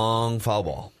long foul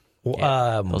ball.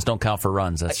 Yeah, those don't count for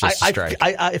runs. That's just a strike.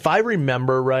 If I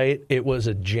remember right, it was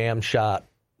a jam shot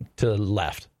to the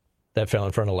left that fell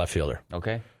in front of the left fielder.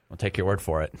 Okay. I'll take your word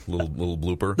for it. Little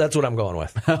blooper. That's what I'm going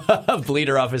with.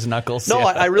 Bleeder off his knuckles. No, Yeah.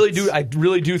 I really do. I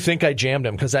really do think I jammed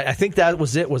him because I think that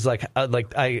was it. Was like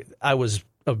I was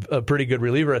a pretty good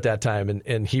reliever at that time,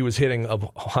 and he was hitting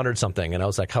 100 something, and I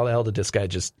was like, how the hell did this guy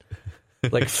just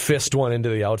like fist one into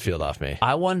the outfield off me?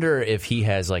 I wonder if he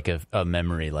has like a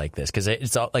memory like this because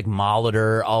it's like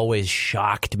Molitor always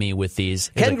shocked me with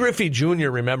these. Ken Griffey Jr.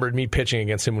 remembered me pitching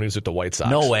against him when he was with the White Sox.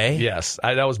 No way. Yes,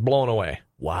 I was blown away.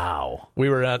 Wow. We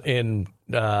were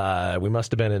we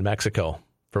must have been in Mexico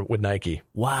with Nike.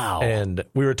 Wow. And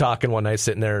we were talking one night,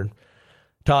 sitting there,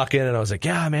 talking, and I was like,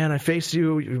 yeah, man, I faced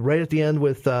you right at the end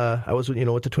with I was with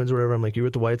the Twins or whatever. I'm like, you were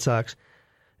with the White Sox,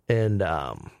 and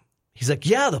he's like,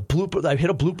 yeah, the blooper. I hit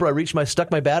a blooper.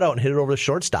 Stuck my bat out and hit it over the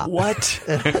shortstop. What?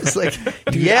 And I was like,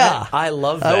 yeah, I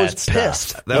love that. I was stuff.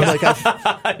 pissed.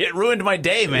 That was It ruined my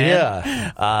day, man.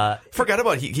 Yeah. Forgot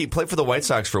about he played for the White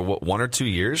Sox for what, 1 or 2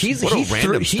 years. He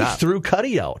threw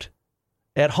Cuddy out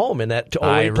at home in that 08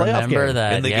 playoff game. I remember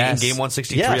that. In game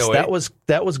 163. Yes, 08.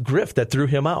 that was Griff that threw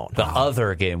him out. The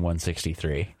other game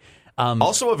 163.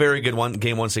 Also a very good one,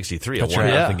 game 163, a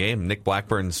 1-0 game. Nick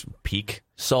Blackburn's peak.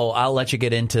 So I'll let you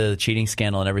get into the cheating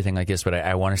scandal and everything like this, but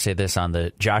I want to say this on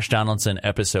the Josh Donaldson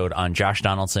episode on Josh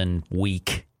Donaldson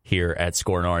week here at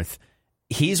Score North.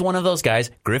 He's one of those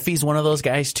guys, Griffey's one of those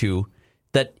guys too,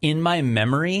 that in my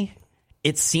memory,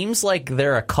 it seems like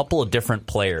they're a couple of different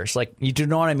players. Like, you do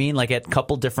know what I mean? Like at a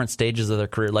couple different stages of their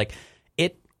career. Like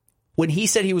when he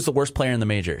said he was the worst player in the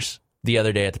majors the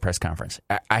other day at the press conference,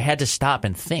 I had to stop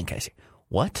and think. I said,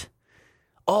 what?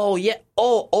 Oh, yeah.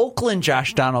 Oh, Oakland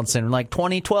Josh Donaldson, like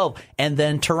 2012. And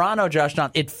then Toronto Josh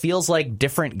Donaldson. It feels like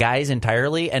different guys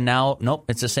entirely. And now, nope,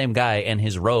 it's the same guy. And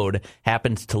his road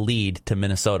happened to lead to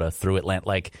Minnesota through Atlanta.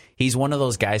 Like, he's one of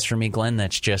those guys for me, Glenn,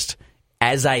 that's just,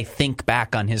 as I think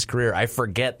back on his career, I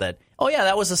forget that, oh, yeah,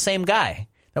 that was the same guy.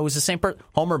 That was the same person.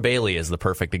 Homer Bailey is the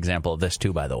perfect example of this,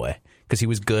 too, by the way, because he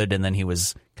was good and then he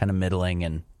was kind of middling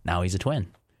and now he's a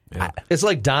Twin. Yeah. It's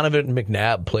like Donovan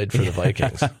McNabb played for the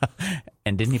Vikings.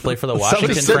 And didn't he play for the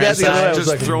Washington franchise? Just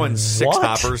like, throwing six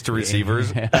hoppers to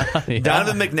receivers. Yeah.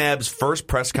 Donovan McNabb's first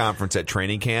press conference at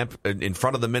training camp in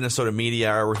front of the Minnesota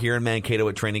media. We're here in Mankato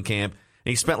at training camp.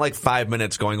 And he spent like 5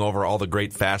 minutes going over all the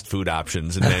great fast food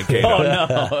options in Mankato. Oh, no.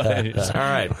 All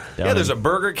right. Yeah, there's a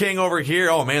Burger King over here.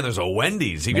 Oh, man, there's a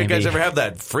Wendy's. You guys ever have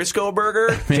that Frisco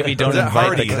burger? Maybe don't invite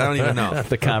Hardee's? I don't even know.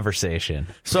 The conversation.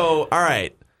 So, all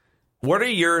right. What are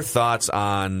your thoughts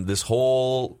on this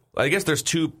whole... I guess there's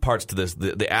two parts to this.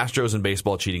 The Astros and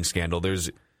baseball cheating scandal.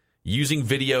 There's using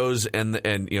videos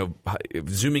and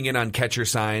zooming in on catcher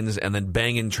signs and then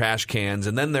banging trash cans.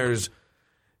 And then there's...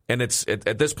 And it's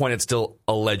at this point, it's still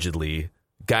allegedly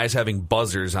guys having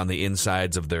buzzers on the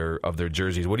insides of their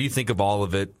jerseys. What do you think of all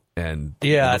of it? And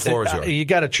the floor is yours. You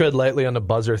got to tread lightly on the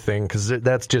buzzer thing because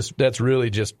that's really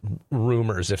just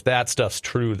rumors. If that stuff's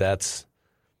true, that's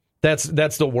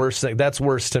the worst thing. That's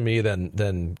worse to me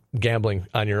than gambling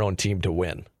on your own team to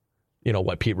win. You know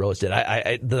what Pete Rose did.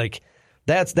 I like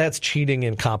that's cheating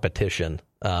in competition.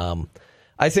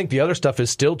 I think the other stuff is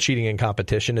still cheating in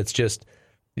competition. It's just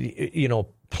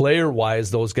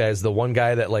player-wise, those guys, the one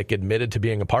guy that like admitted to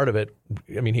being a part of it,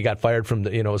 I mean, he got fired from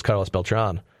it was Carlos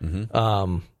Beltran.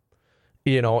 Mm-hmm.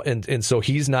 And so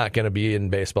he's not going to be in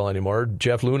baseball anymore.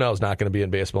 Jeff Lunau's not going to be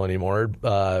in baseball anymore.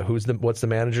 What's the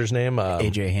manager's name?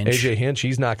 AJ Hinch. AJ Hinch,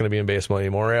 he's not going to be in baseball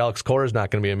anymore. Alex Cora's not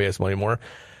going to be in baseball anymore.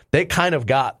 They kind of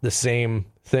got the same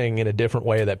thing in a different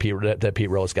way that Pete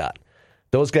Rose got.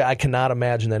 Those guys, I cannot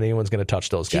imagine that anyone's going to touch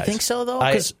those guys. Do you think so, though?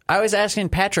 Because I was asking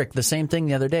Patrick the same thing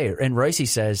the other day, and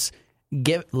Royce says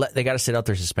they got to sit out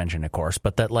their suspension, of course,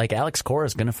 but that like Alex Cora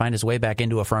is going to find his way back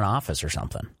into a front office or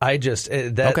something.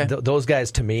 Those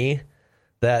guys to me,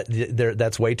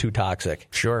 that's way too toxic.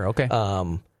 Sure, okay.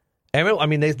 I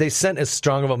mean, they sent as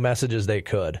strong of a message as they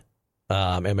could.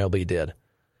 MLB did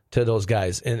to those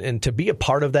guys, and to be a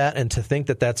part of that, and to think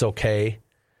that that's okay.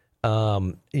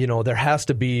 There has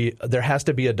to be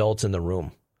adults in the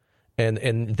room,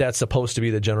 and that's supposed to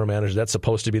be the general manager. That's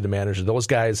supposed to be the manager. Those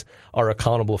guys are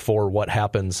accountable for what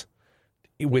happens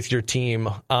with your team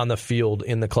on the field,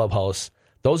 in the clubhouse.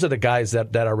 Those are the guys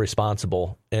that are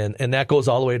responsible, and that goes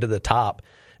all the way to the top.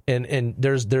 And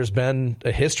there's been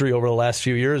a history over the last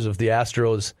few years of the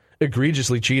Astros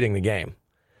egregiously cheating the game,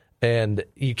 and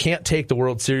you can't take the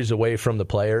World Series away from the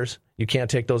players. You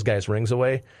can't take those guys' rings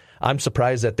away. I'm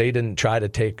surprised that they didn't try to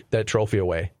take that trophy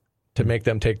away to make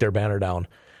them take their banner down.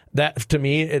 That to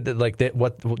me,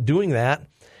 doing that,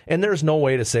 and there's no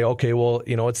way to say, okay, well,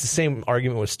 it's the same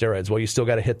argument with steroids. Well, you still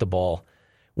got to hit the ball.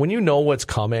 When you know what's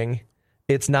coming,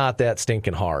 it's not that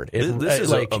stinking hard. This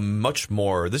is a much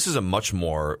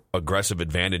more aggressive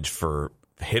advantage for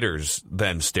hitters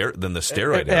than the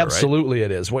steroid era, absolutely,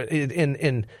 right? It is.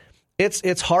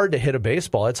 It's hard to hit a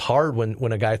baseball. It's hard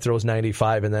when a guy throws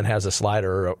 95 and then has a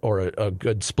slider or a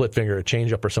good split finger, a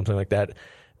changeup or something like that.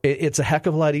 It's a heck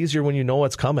of a lot easier when you know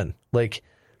what's coming. Like,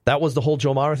 that was the whole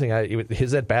Joe Mauer thing.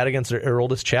 His at bat against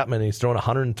Aroldis Chapman, and he's throwing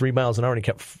 103 miles an hour, and he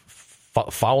kept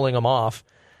fouling him off.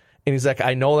 And he's like,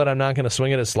 I know that I'm not going to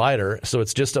swing at his slider, so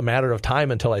it's just a matter of time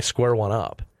until I square one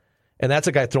up. And that's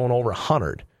a guy throwing over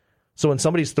 100. So when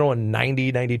somebody's throwing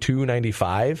 90, 92,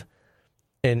 95...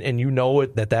 and you know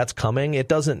that's coming,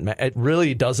 it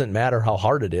really doesn't matter how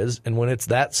hard it is. And when it's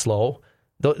that slow,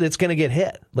 it's going to get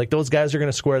hit. Like, those guys are going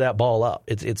to square that ball up.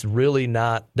 It's really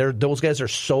not. Those guys are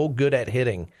so good at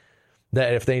hitting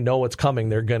that if they know what's coming,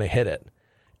 they're going to hit it.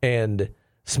 And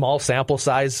small sample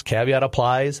size, caveat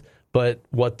applies. But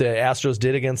what the Astros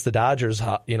did against the Dodgers,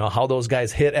 how those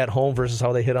guys hit at home versus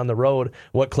how they hit on the road,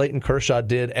 what Clayton Kershaw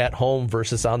did at home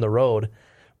versus on the road,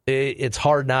 it's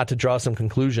hard not to draw some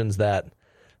conclusions that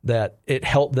it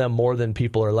helped them more than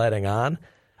people are letting on.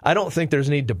 I don't think there's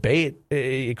any debate.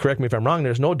 Correct me if I'm wrong.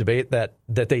 There's no debate that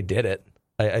they did it.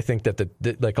 I think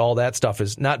that all that stuff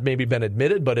has not maybe been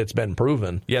admitted, but it's been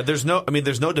proven. Yeah, there's no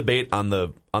debate on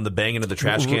the banging of the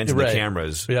trash cans and the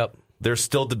cameras. Yep. There's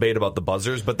still debate about the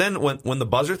buzzers, but then when the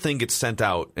buzzer thing gets sent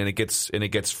out and it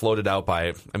gets floated out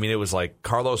by, it was like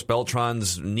Carlos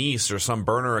Beltran's niece or some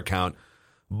burner account.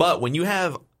 But when you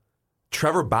have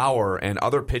Trevor Bauer and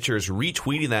other pitchers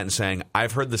retweeting that and saying,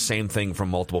 "I've heard the same thing from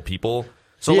multiple people."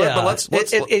 So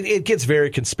it gets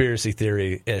very conspiracy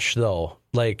theory-ish, though.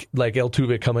 Like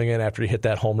Altuve coming in after he hit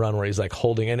that home run where he's like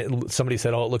holding, and somebody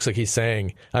said, "Oh, it looks like he's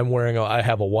saying I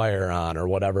have a wire on or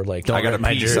whatever." Like, I got a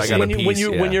piece.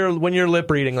 When you're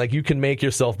lip reading, like, you can make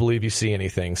yourself believe you see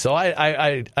anything. So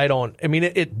I don't.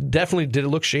 It definitely did it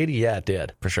look shady. Yeah, it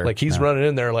did for sure. Like, he's running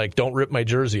in there like, "Don't rip my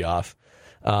jersey off."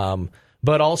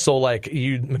 But also, like,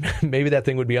 maybe that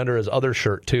thing would be under his other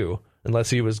shirt too, unless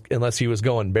he was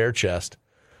going bare chest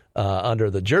under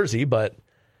the jersey. But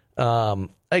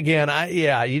again,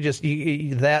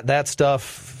 that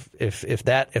stuff. If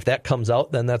that comes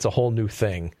out, then that's a whole new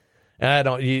thing.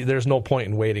 And there's no point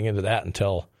in wading into that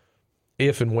until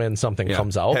if and when something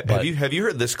comes out. Have you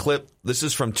heard this clip? This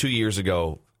is from 2 years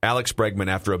ago. Alex Bregman,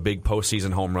 after a big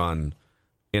postseason home run,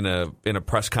 in a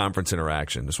press conference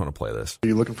interaction. Just want to play this. Are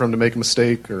you looking for him to make a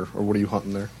mistake, or what are you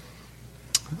hunting there?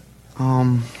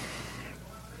 I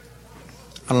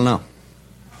don't know.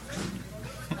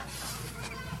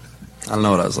 I don't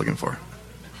know what I was looking for.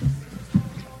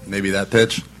 Maybe that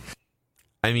pitch.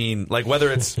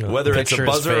 Whether it's a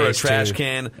buzzer or a trash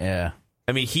can. Yeah.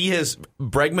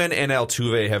 Bregman and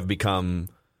Altuve have become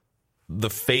the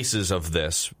faces of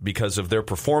this because of their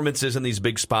performances in these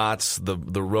big spots,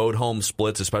 the road home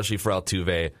splits, especially for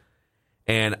Altuve,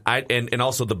 and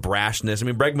also the brashness.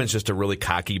 Bregman's just a really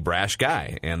cocky, brash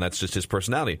guy, and that's just his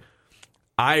personality.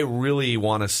 I really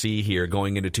want to see here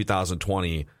going into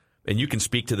 2020, and you can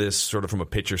speak to this sort of from a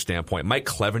pitcher standpoint. Mike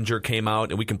Clevenger came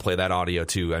out, and we can play that audio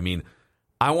too.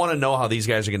 I want to know how these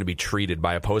guys are going to be treated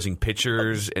by opposing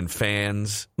pitchers and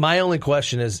fans. My only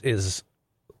question is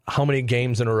how many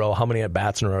games in a row, how many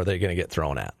at-bats in a row are they going to get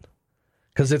thrown at?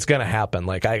 Because it's going to happen.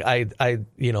 Like,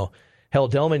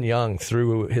 Delman Young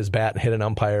threw his bat and hit an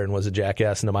umpire and was a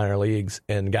jackass in the minor leagues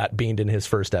and got beamed in his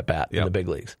first at-bat in the big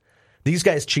leagues. These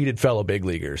guys cheated fellow big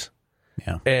leaguers.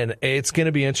 Yeah. And it's going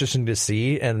to be interesting to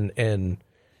see. And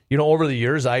over the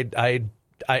years, I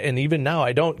and even now,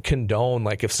 I don't condone,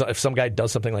 like, if some guy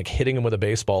does something like hitting him with a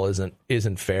baseball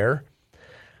isn't fair.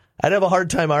 I'd have a hard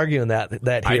time arguing that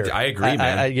here. I agree,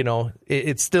 man.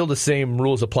 It's still the same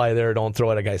rules apply there. Don't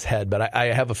throw at a guy's head. But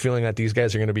I have a feeling that these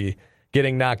guys are going to be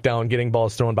getting knocked down, getting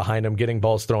balls thrown behind them, getting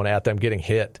balls thrown at them, getting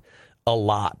hit a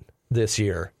lot this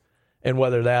year. And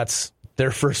whether that's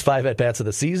their first 5 at-bats of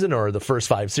the season or the first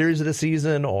 5 series of the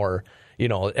season or,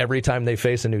 every time they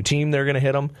face a new team, they're going to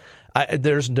hit them.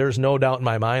 There's no doubt in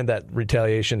my mind that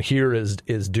retaliation here is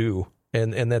due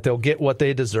and that they'll get what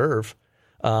they deserve.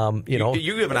 You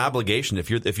have an obligation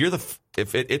if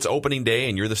it's opening day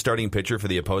and you're the starting pitcher for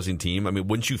the opposing team.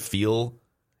 Wouldn't you feel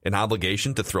an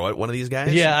obligation to throw at one of these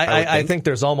guys? Yeah, I think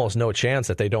there's almost no chance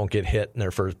that they don't get hit in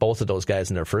their first. Both of those guys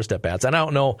in their first at bats, and I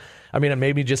don't know.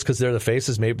 Maybe just because they're the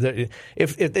faces. Maybe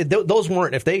if those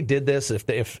weren't, if they did this,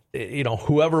 if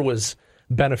whoever was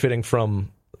benefiting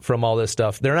from all this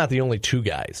stuff, they're not the only 2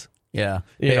 guys. Yeah,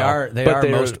 they are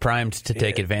most primed to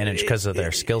take advantage because of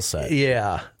their skill set.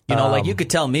 Yeah. You could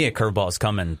tell me a curveball's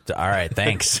coming. All right,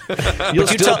 thanks.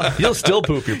 You'll still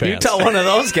poop your pants. You tell one of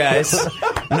those guys.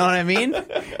 You know what I mean?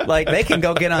 Like, they can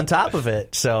go get on top of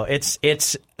it. So it's.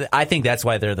 I think that's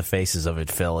why they're the faces of it,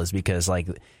 Phil, is because, like,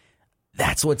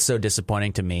 that's what's so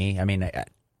disappointing to me.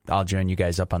 I'll join you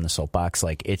guys up on the soapbox.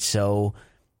 Like, it's so.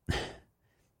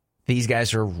 These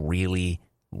guys are really,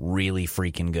 really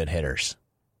freaking good hitters.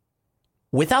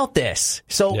 Without this.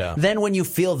 So then when you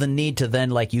feel the need to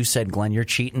then, like you said, Glenn, you're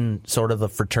cheating sort of the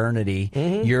fraternity.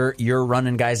 Mm-hmm. You're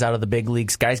running guys out of the big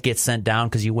leagues. Guys get sent down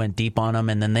because you went deep on them,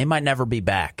 and then they might never be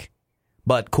back.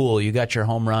 But cool, you got your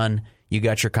home run, you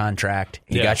got your contract,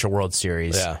 you got your World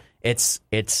Series. Yeah. It's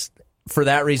for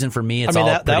that reason, for me, it's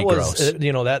all pretty gross. I think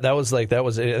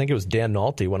it was Dan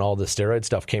Nolte when all the steroid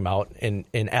stuff came out, and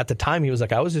at the time he was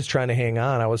like, I was just trying to hang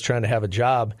on, I was trying to have a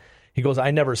job. He goes,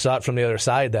 I never saw it from the other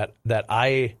side that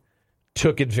I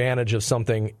took advantage of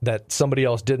something that somebody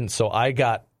else didn't, so I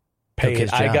got paid,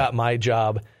 I got my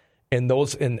job, and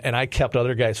I kept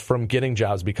other guys from getting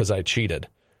jobs because I cheated.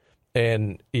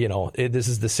 And this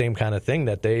is the same kind of thing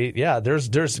that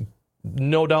there's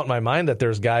no doubt in my mind that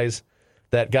there's guys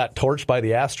that got torched by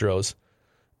the Astros,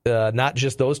 not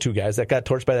just those two guys that got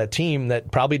torched by that team that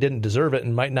probably didn't deserve it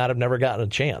and might not have never gotten a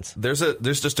chance. There's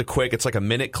just a quick, it's like a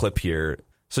minute clip here.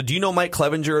 So do you know Mike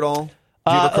Clevenger at all?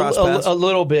 Do you ever cross paths? A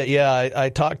little bit, yeah. I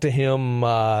talked to him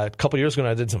a couple years ago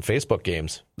when I did some Facebook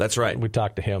games. That's right. We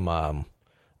talked to him, I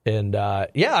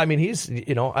mean, he's,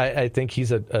 I think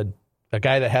he's a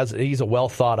guy that he's a well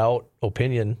thought out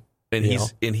opinion, and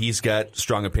he's got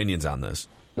strong opinions on this.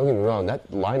 Don't get me wrong, that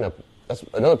lineup. That's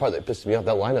another part that pisses me off.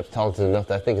 That lineup's talented enough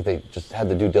that I think if they just had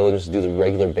the due diligence to do the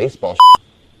regular baseball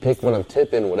pick when I'm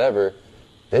tipping, whatever,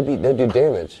 they'd do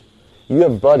damage. You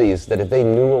have buddies that if they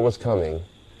knew what was coming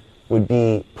would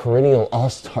be perennial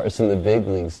all-stars in the big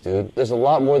leagues, dude. There's a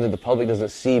lot more that the public doesn't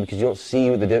see because you don't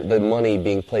see the money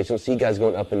being placed. You don't see guys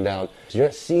going up and down. So you're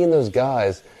not seeing those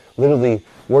guys literally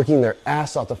working their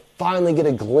ass off to finally get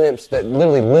a glimpse that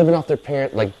literally living off their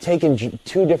parent, like taking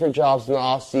 2 different jobs in the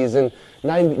off season,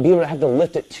 not even being able to have to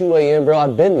lift at 2 a.m., bro.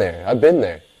 I've been there.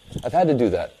 I've had to do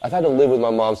that. I've had to live with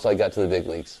my mom till I got to the big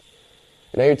leagues.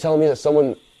 And now you're telling me that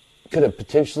someone could have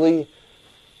potentially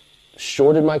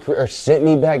shorted my career or sent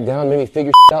me back down, made me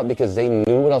figure out because they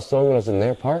knew what I was throwing when I was in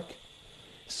their park?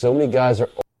 So many guys are...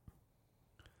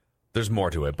 There's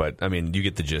more to it, but, I mean, you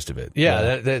get the gist of it.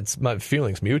 Yeah, that's my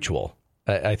feeling's mutual.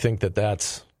 I think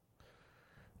that's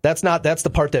the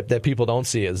part that people don't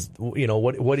see is,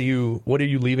 what are you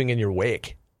leaving in your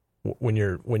wake when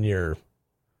you're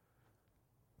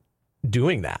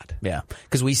doing that? Yeah,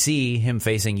 because we see him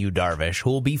facing Yu Darvish, who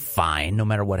will be fine no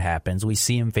matter what happens. We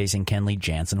see him facing Kenley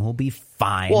Jansen, who will be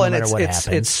fine no matter what happens.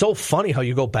 It's so funny how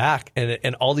you go back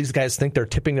and all these guys think they're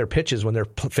tipping their pitches when they're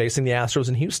facing the Astros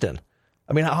in Houston.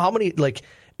 I mean, how many,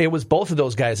 it was both of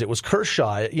those guys. It was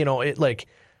Kershaw.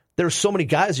 There's so many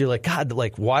guys. You're like, God,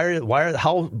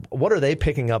 what are they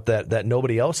picking up that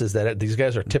nobody else is? That these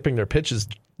guys are tipping their pitches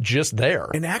just there.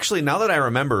 And actually, now that I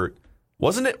remember,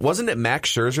 wasn't it Max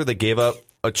Scherzer that gave up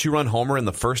a 2-run homer in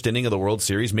the first inning of the World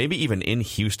Series? Maybe even in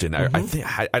Houston. Mm-hmm. I think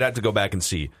I'd have to go back and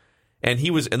see. And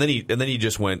then he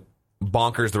just went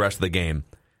bonkers the rest of the game.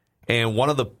 And one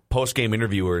of the post game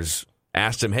interviewers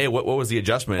asked him, "Hey, what was the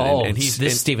adjustment?" And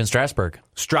Steven Strasburg.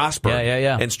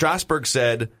 Yeah. And Strasburg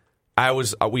said,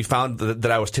 we found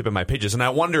that I was tipping my pitches, and I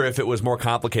wonder if it was more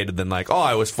complicated than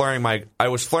I was flaring my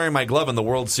glove in the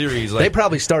World Series. They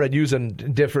probably started using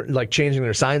different, changing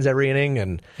their signs every inning,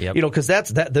 and because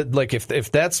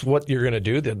if that's what you're going to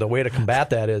do, the way to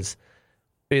combat that is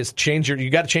you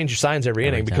got to change your signs every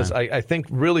inning, because I think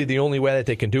really the only way that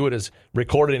they can do it is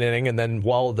record an inning, and then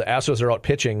while the Astros are out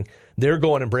pitching, they're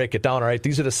going and break it down. All right,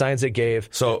 these are the signs they gave.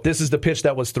 So this is the pitch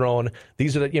that was thrown.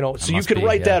 These are the so you can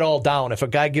write that all down. If a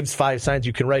guy gives 5 signs,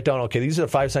 you can write down, okay, these are the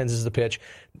 5 signs. This is the pitch.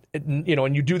 And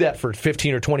you do that for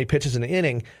 15 or 20 pitches in the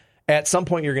inning. At some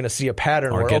point, you're going to see a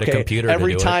pattern where a computer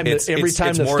every to time do it. every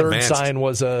time the third advanced sign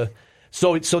was a.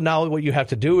 So now what you have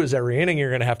to do is every inning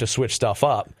you're going to have to switch stuff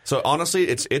up. So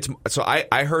honestly,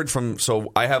 I heard from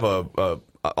I have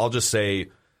I'll just say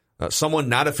someone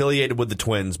not affiliated with the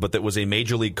Twins, but that was a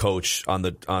major league coach in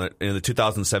the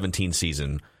 2017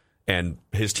 season, and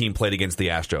his team played against the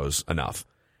Astros enough,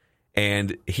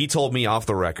 and he told me off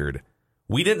the record,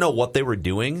 we didn't know what they were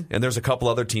doing, and there's a couple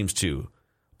other teams too,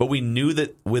 but we knew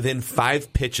that within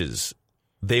 5 pitches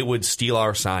they would steal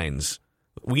our signs.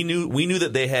 We knew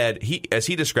that they had, as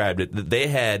he described it, that they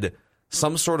had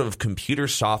some sort of computer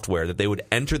software that they would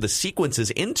enter the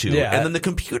sequences into, and then the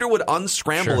computer would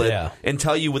unscramble it and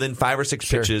tell you within 5 or 6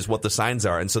 pitches what the signs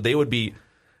are. And so they would be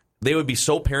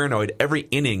so paranoid every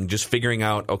inning, just figuring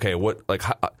out, okay,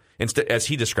 instead, as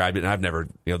he described it, and I've never,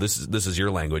 this is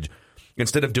your language,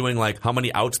 instead of doing how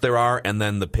many outs there are and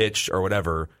then the pitch or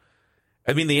whatever.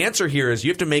 I mean, the answer here is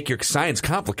you have to make your signs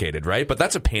complicated, right? But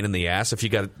that's a pain in the ass if you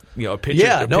got a pitcher.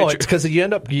 Yeah, it's because you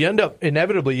end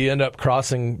up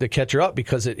crossing the catcher up,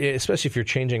 because especially if you're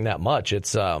changing that much.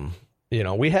 It's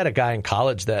we had a guy in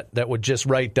college that would just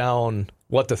write down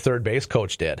what the third base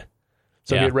coach did.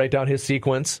 So he'd write down his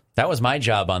sequence. That was my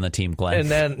job on the team, Glenn. And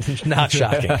then, not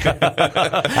shocking.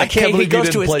 I can't believe he goes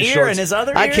you didn't to his play ear and his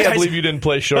other I ear. can't believe you didn't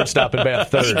play shortstop and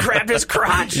bat third. He grabbed his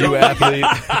crotch. You athlete.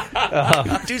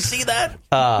 Did you see that?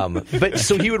 But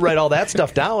so he would write all that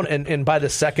stuff down, and by the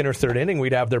second or third inning,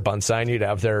 we'd have their bunt sign, you'd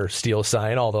have their steal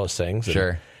sign, all those things.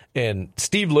 Sure. And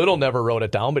Steve Little never wrote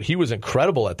it down, but he was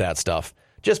incredible at that stuff.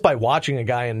 Just by watching a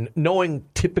guy and knowing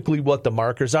typically what the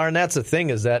markers are. And that's the thing,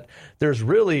 is that there's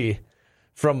really,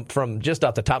 from just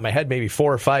off the top of my head, maybe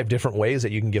 4 or 5 different ways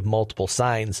that you can give multiple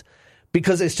signs,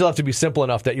 because they still have to be simple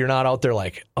enough that you're not out there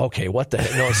like, okay, what the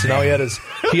heck? No, so now he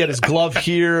had his glove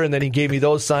here, and then he gave me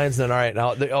those signs, and then, all right,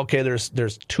 now, okay,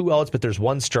 there's 2 outs, but there's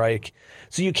 1 strike.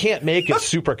 So you can't make it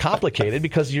super complicated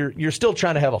because you're still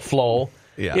trying to have a flow.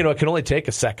 Yeah. It can only take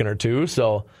a second or two.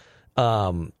 So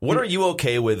what are you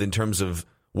okay with in terms of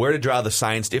where to draw the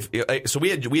signs? So we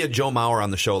had Joe Mauer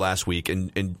on the show last week,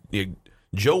 and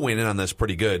Joe went in on this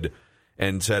pretty good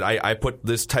and said, I put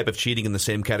this type of cheating in the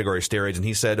same category as steroids. And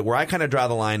he said, where I kind of draw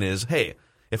the line is, hey,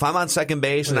 if I'm on second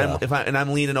base and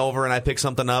I'm leaning over and I pick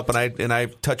something up and I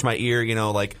touch my ear,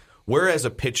 like, where as a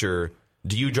pitcher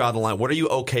do you draw the line? What are you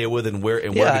okay with, and where the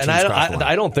teams cross the line?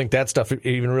 I don't think that stuff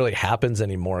even really happens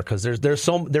anymore, because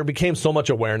there became so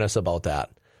much awareness about that.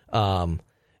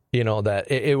 That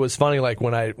it was funny. Like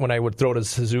when I would throw to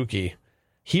Suzuki,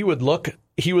 he would look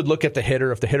at the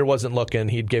hitter. If the hitter wasn't looking,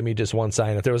 he'd give me just 1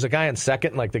 sign. If there was a guy in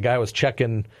second, like the guy was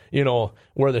checking,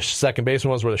 where the second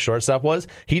baseman was, where the shortstop was,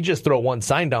 he'd just throw 1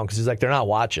 sign down because he's like, they're not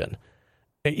watching.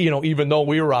 Even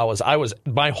though I was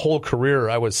my whole career,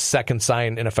 I was second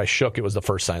sign, and if I shook, it was the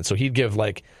first sign. So he'd give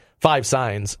like 5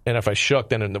 signs, and if I shook,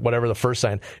 then whatever the first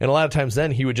sign. And a lot of times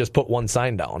then he would just put 1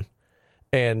 sign down.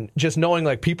 And just knowing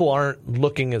like people aren't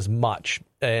looking as much,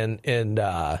 but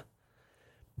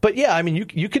yeah, I mean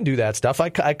you can do that stuff. I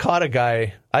caught a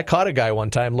guy one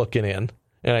time looking in,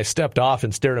 and I stepped off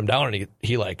and stared him down, and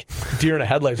he like deer in the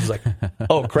headlights was like,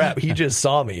 oh crap, he just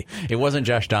saw me. It wasn't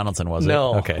Josh Donaldson, was it?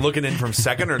 No. Okay. Looking in from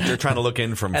second, or they're trying to look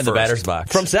in from and first? The batter's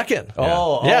box from second.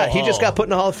 He just got put in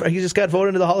the Hall of Fame. He just got voted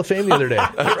into the Hall of Fame the other day.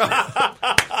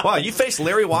 Wow, you faced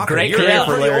Larry Walker. Great You're career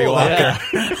for Larry Walker.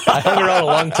 Yeah. I hung around a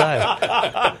long time.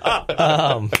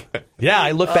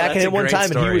 I looked back at him one time,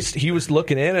 story. and he was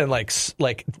looking in and like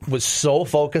was so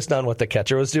focused on what the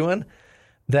catcher was doing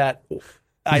that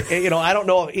I don't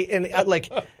know. And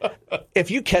like,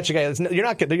 if you catch a guy, you're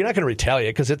not going to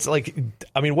retaliate, because it's like,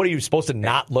 I mean, what are you supposed to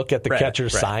not look at the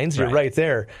catcher's signs? You're right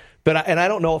there. But I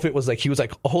don't know if it was like he was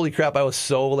like, holy crap, I was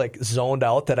so like zoned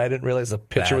out that I didn't realize the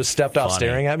pitcher was stepped out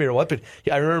staring at me or what. But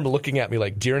I remember looking at me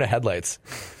like deer in the headlights.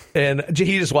 And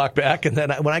he just walked back, and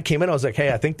then when I came in, I was like,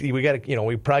 hey, I think we got to,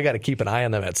 we probably got to keep an eye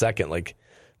on them at second. Like,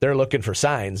 they're looking for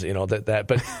signs, that.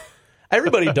 But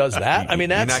everybody does that. I mean,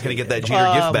 that's, you're not going to get that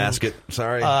Jeter gift basket.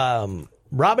 Sorry.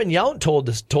 Robin Yount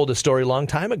told a story a long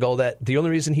time ago that the only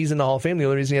reason he's in the Hall of Fame, the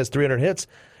only reason he has 300 hits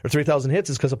or 3,000 hits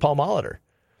is because of Paul Molitor.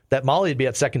 That Molly would be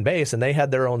at second base, and they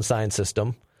had their own sign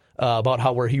system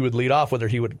about where he would lead off, whether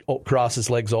he would cross his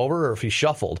legs over or if he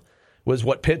shuffled, was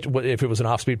what pitch, if it was an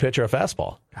off-speed pitch or a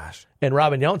fastball. Gosh. And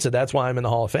Robin Yount said, that's why I'm in the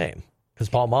Hall of Fame, because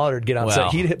Paul Molitor would get on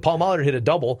set. Paul Molitor hit a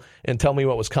double and tell me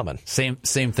what was coming. Same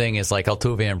thing as like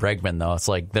Altuve and Bregman, though. It's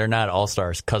like they're not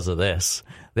all-stars because of this.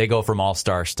 They go from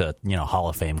all-stars to, Hall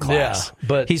of Fame class. Yeah,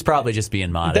 but he's probably just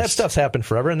being modest. That stuff's happened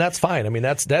forever, and that's fine. I mean,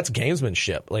 that's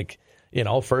gamesmanship. Like,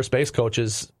 first base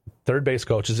coaches, third base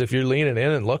coaches, if you're leaning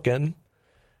in and looking,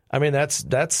 I mean,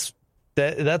 that's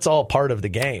all part of the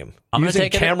game. Using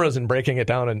cameras and breaking it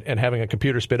down and having a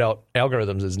computer spit out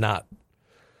algorithms is not.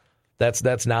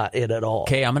 That's not it at all.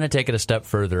 Okay, I'm going to take it a step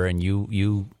further, and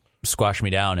you squash me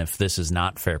down if this is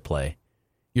not fair play.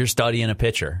 You're studying a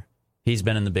pitcher. He's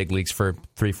been in the big leagues for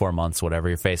 3-4 months, whatever.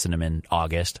 You're facing him in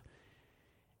August.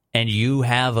 And you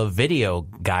have a video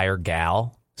guy or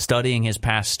gal studying his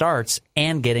past starts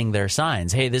and getting their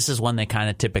signs. Hey, this is one they kind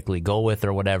of typically go with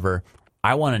or whatever.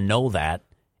 I want to know that.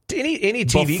 Any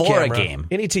TV before camera, a game.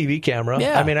 Any TV camera.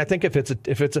 Yeah. I mean, I think if it's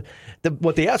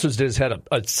what the Astros did is had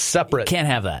a separate, can't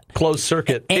have that closed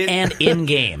circuit and in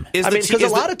game. Because a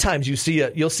lot of times you'll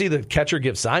see the catcher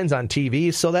give signs on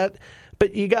TV, so that.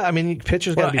 But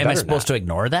pitchers got to be better. Am I supposed to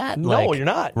ignore that? No, you're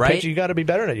not. Right? You got to be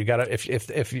better than it. You got to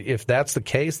if that's the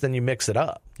case, then you mix it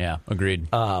up. Yeah, agreed.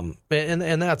 And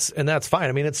that's fine.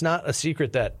 I mean, it's not a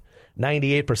secret that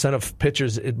 98% of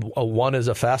pitchers, a 1 is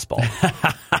a fastball.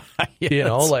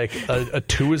 Yes. Like a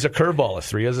 2 is a curveball, a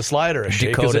 3 is a slider, a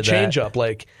shake is a changeup.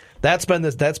 Like that's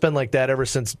been like that ever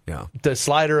since the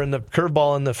slider and the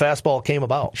curveball and the fastball came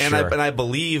about. And I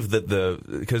believe that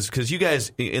because you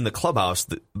guys in the clubhouse,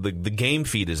 the game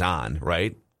feed is on,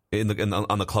 right?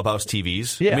 on the clubhouse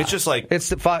TVs. Yeah. I mean, it's just like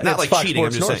it's not it's like Fox cheating.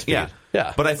 I'm Sports just North saying, feed.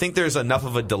 yeah. But I think there's enough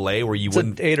of a delay where you It's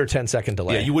wouldn't an 8 or 10 second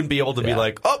delay. Yeah, you wouldn't be able to be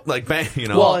like, oh, like bang, you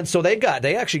know. Well, and so they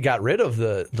actually got rid of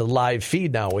the live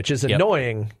feed now, which is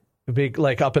annoying. Big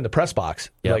like up in the press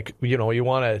box, like you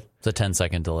want to. It's a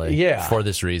 10-second delay. For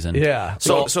this reason. Yeah.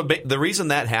 So the reason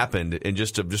that happened, and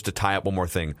just to tie up one more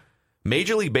thing,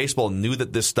 Major League Baseball knew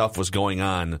that this stuff was going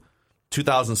on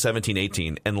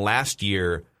 2017-18, and last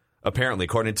year, apparently,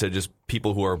 according to just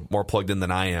people who are more plugged in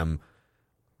than I am,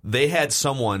 they had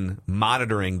someone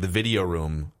monitoring the video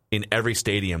room in every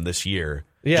stadium this year.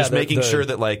 Yeah, just making sure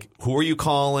that, like, who are you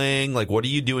calling? Like, what are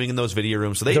you doing in those video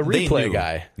rooms? So the replay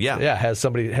guy, has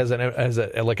an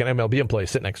MLB employee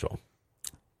sit next to him,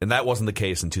 and that wasn't the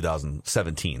case in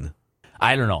 2017.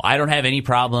 I don't know. I don't have any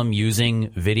problem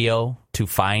using video to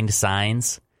find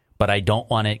signs, but I don't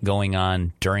want it going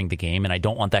on during the game, and I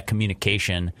don't want that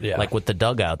communication like with the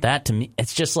dugout. That to me,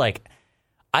 it's just like,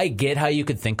 I get how you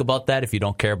could think about that if you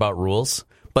don't care about rules,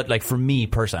 but like for me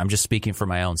personally, I'm just speaking for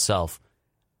my own self.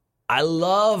 I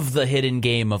love the hidden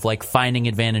game of like finding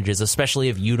advantages, especially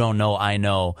if you don't know, I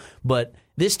know. But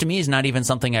this to me is not even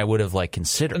something I would have like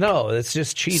considered. No, it's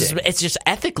just cheating. It's just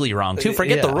ethically wrong too.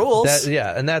 Forget the rules.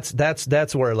 And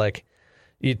that's where like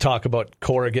you talk about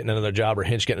Cora getting another job or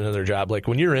Hinch getting another job. Like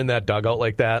when you're in that dugout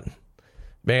like that,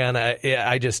 man,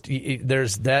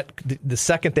 there's that. The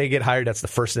second they get hired, that's the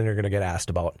first thing they're going to get asked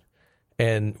about.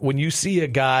 And when you see a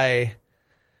guy,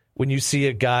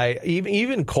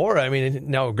 even Cora, I mean,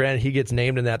 now granted he gets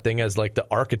named in that thing as like the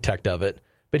architect of it,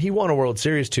 but he won a World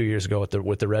Series 2 years ago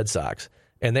with the Red Sox,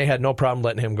 and they had no problem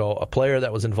letting him go. A player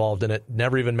that was involved in it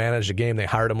never even managed a game. They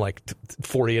hired him like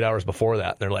 48 hours before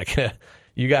that. And they're like,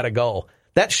 you got to go.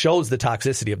 That shows the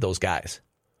toxicity of those guys.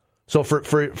 So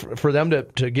for them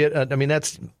to get, I mean,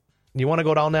 that's, you want to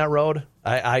go down that road?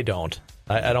 I don't.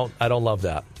 I don't love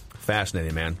that.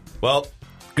 Fascinating, man. Well,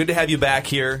 good to have you back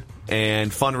here,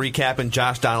 and fun recapping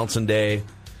Josh Donaldson Day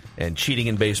and cheating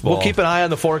in baseball. We'll keep an eye on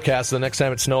the forecast. So the next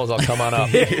time it snows, I'll come on up.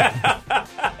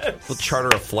 We'll charter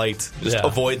a flight. Just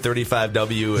avoid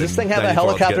 35W. Does this thing have a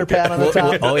helicopter pad on the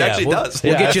top? Oh, yeah. It actually does.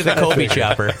 We'll get you the Kobe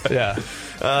chopper. Yeah.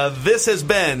 This has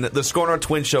been the Score North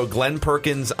Twin Show, Glen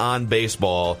Perkins on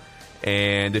baseball.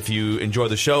 And if you enjoy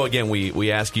the show, again,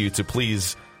 we ask you to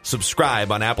please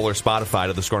subscribe on Apple or Spotify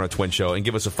to the Score North Twin Show and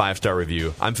give us a 5-star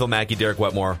review. I'm Phil Mackey, Derek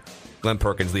Wetmore, Glen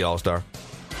Perkins, the All-Star.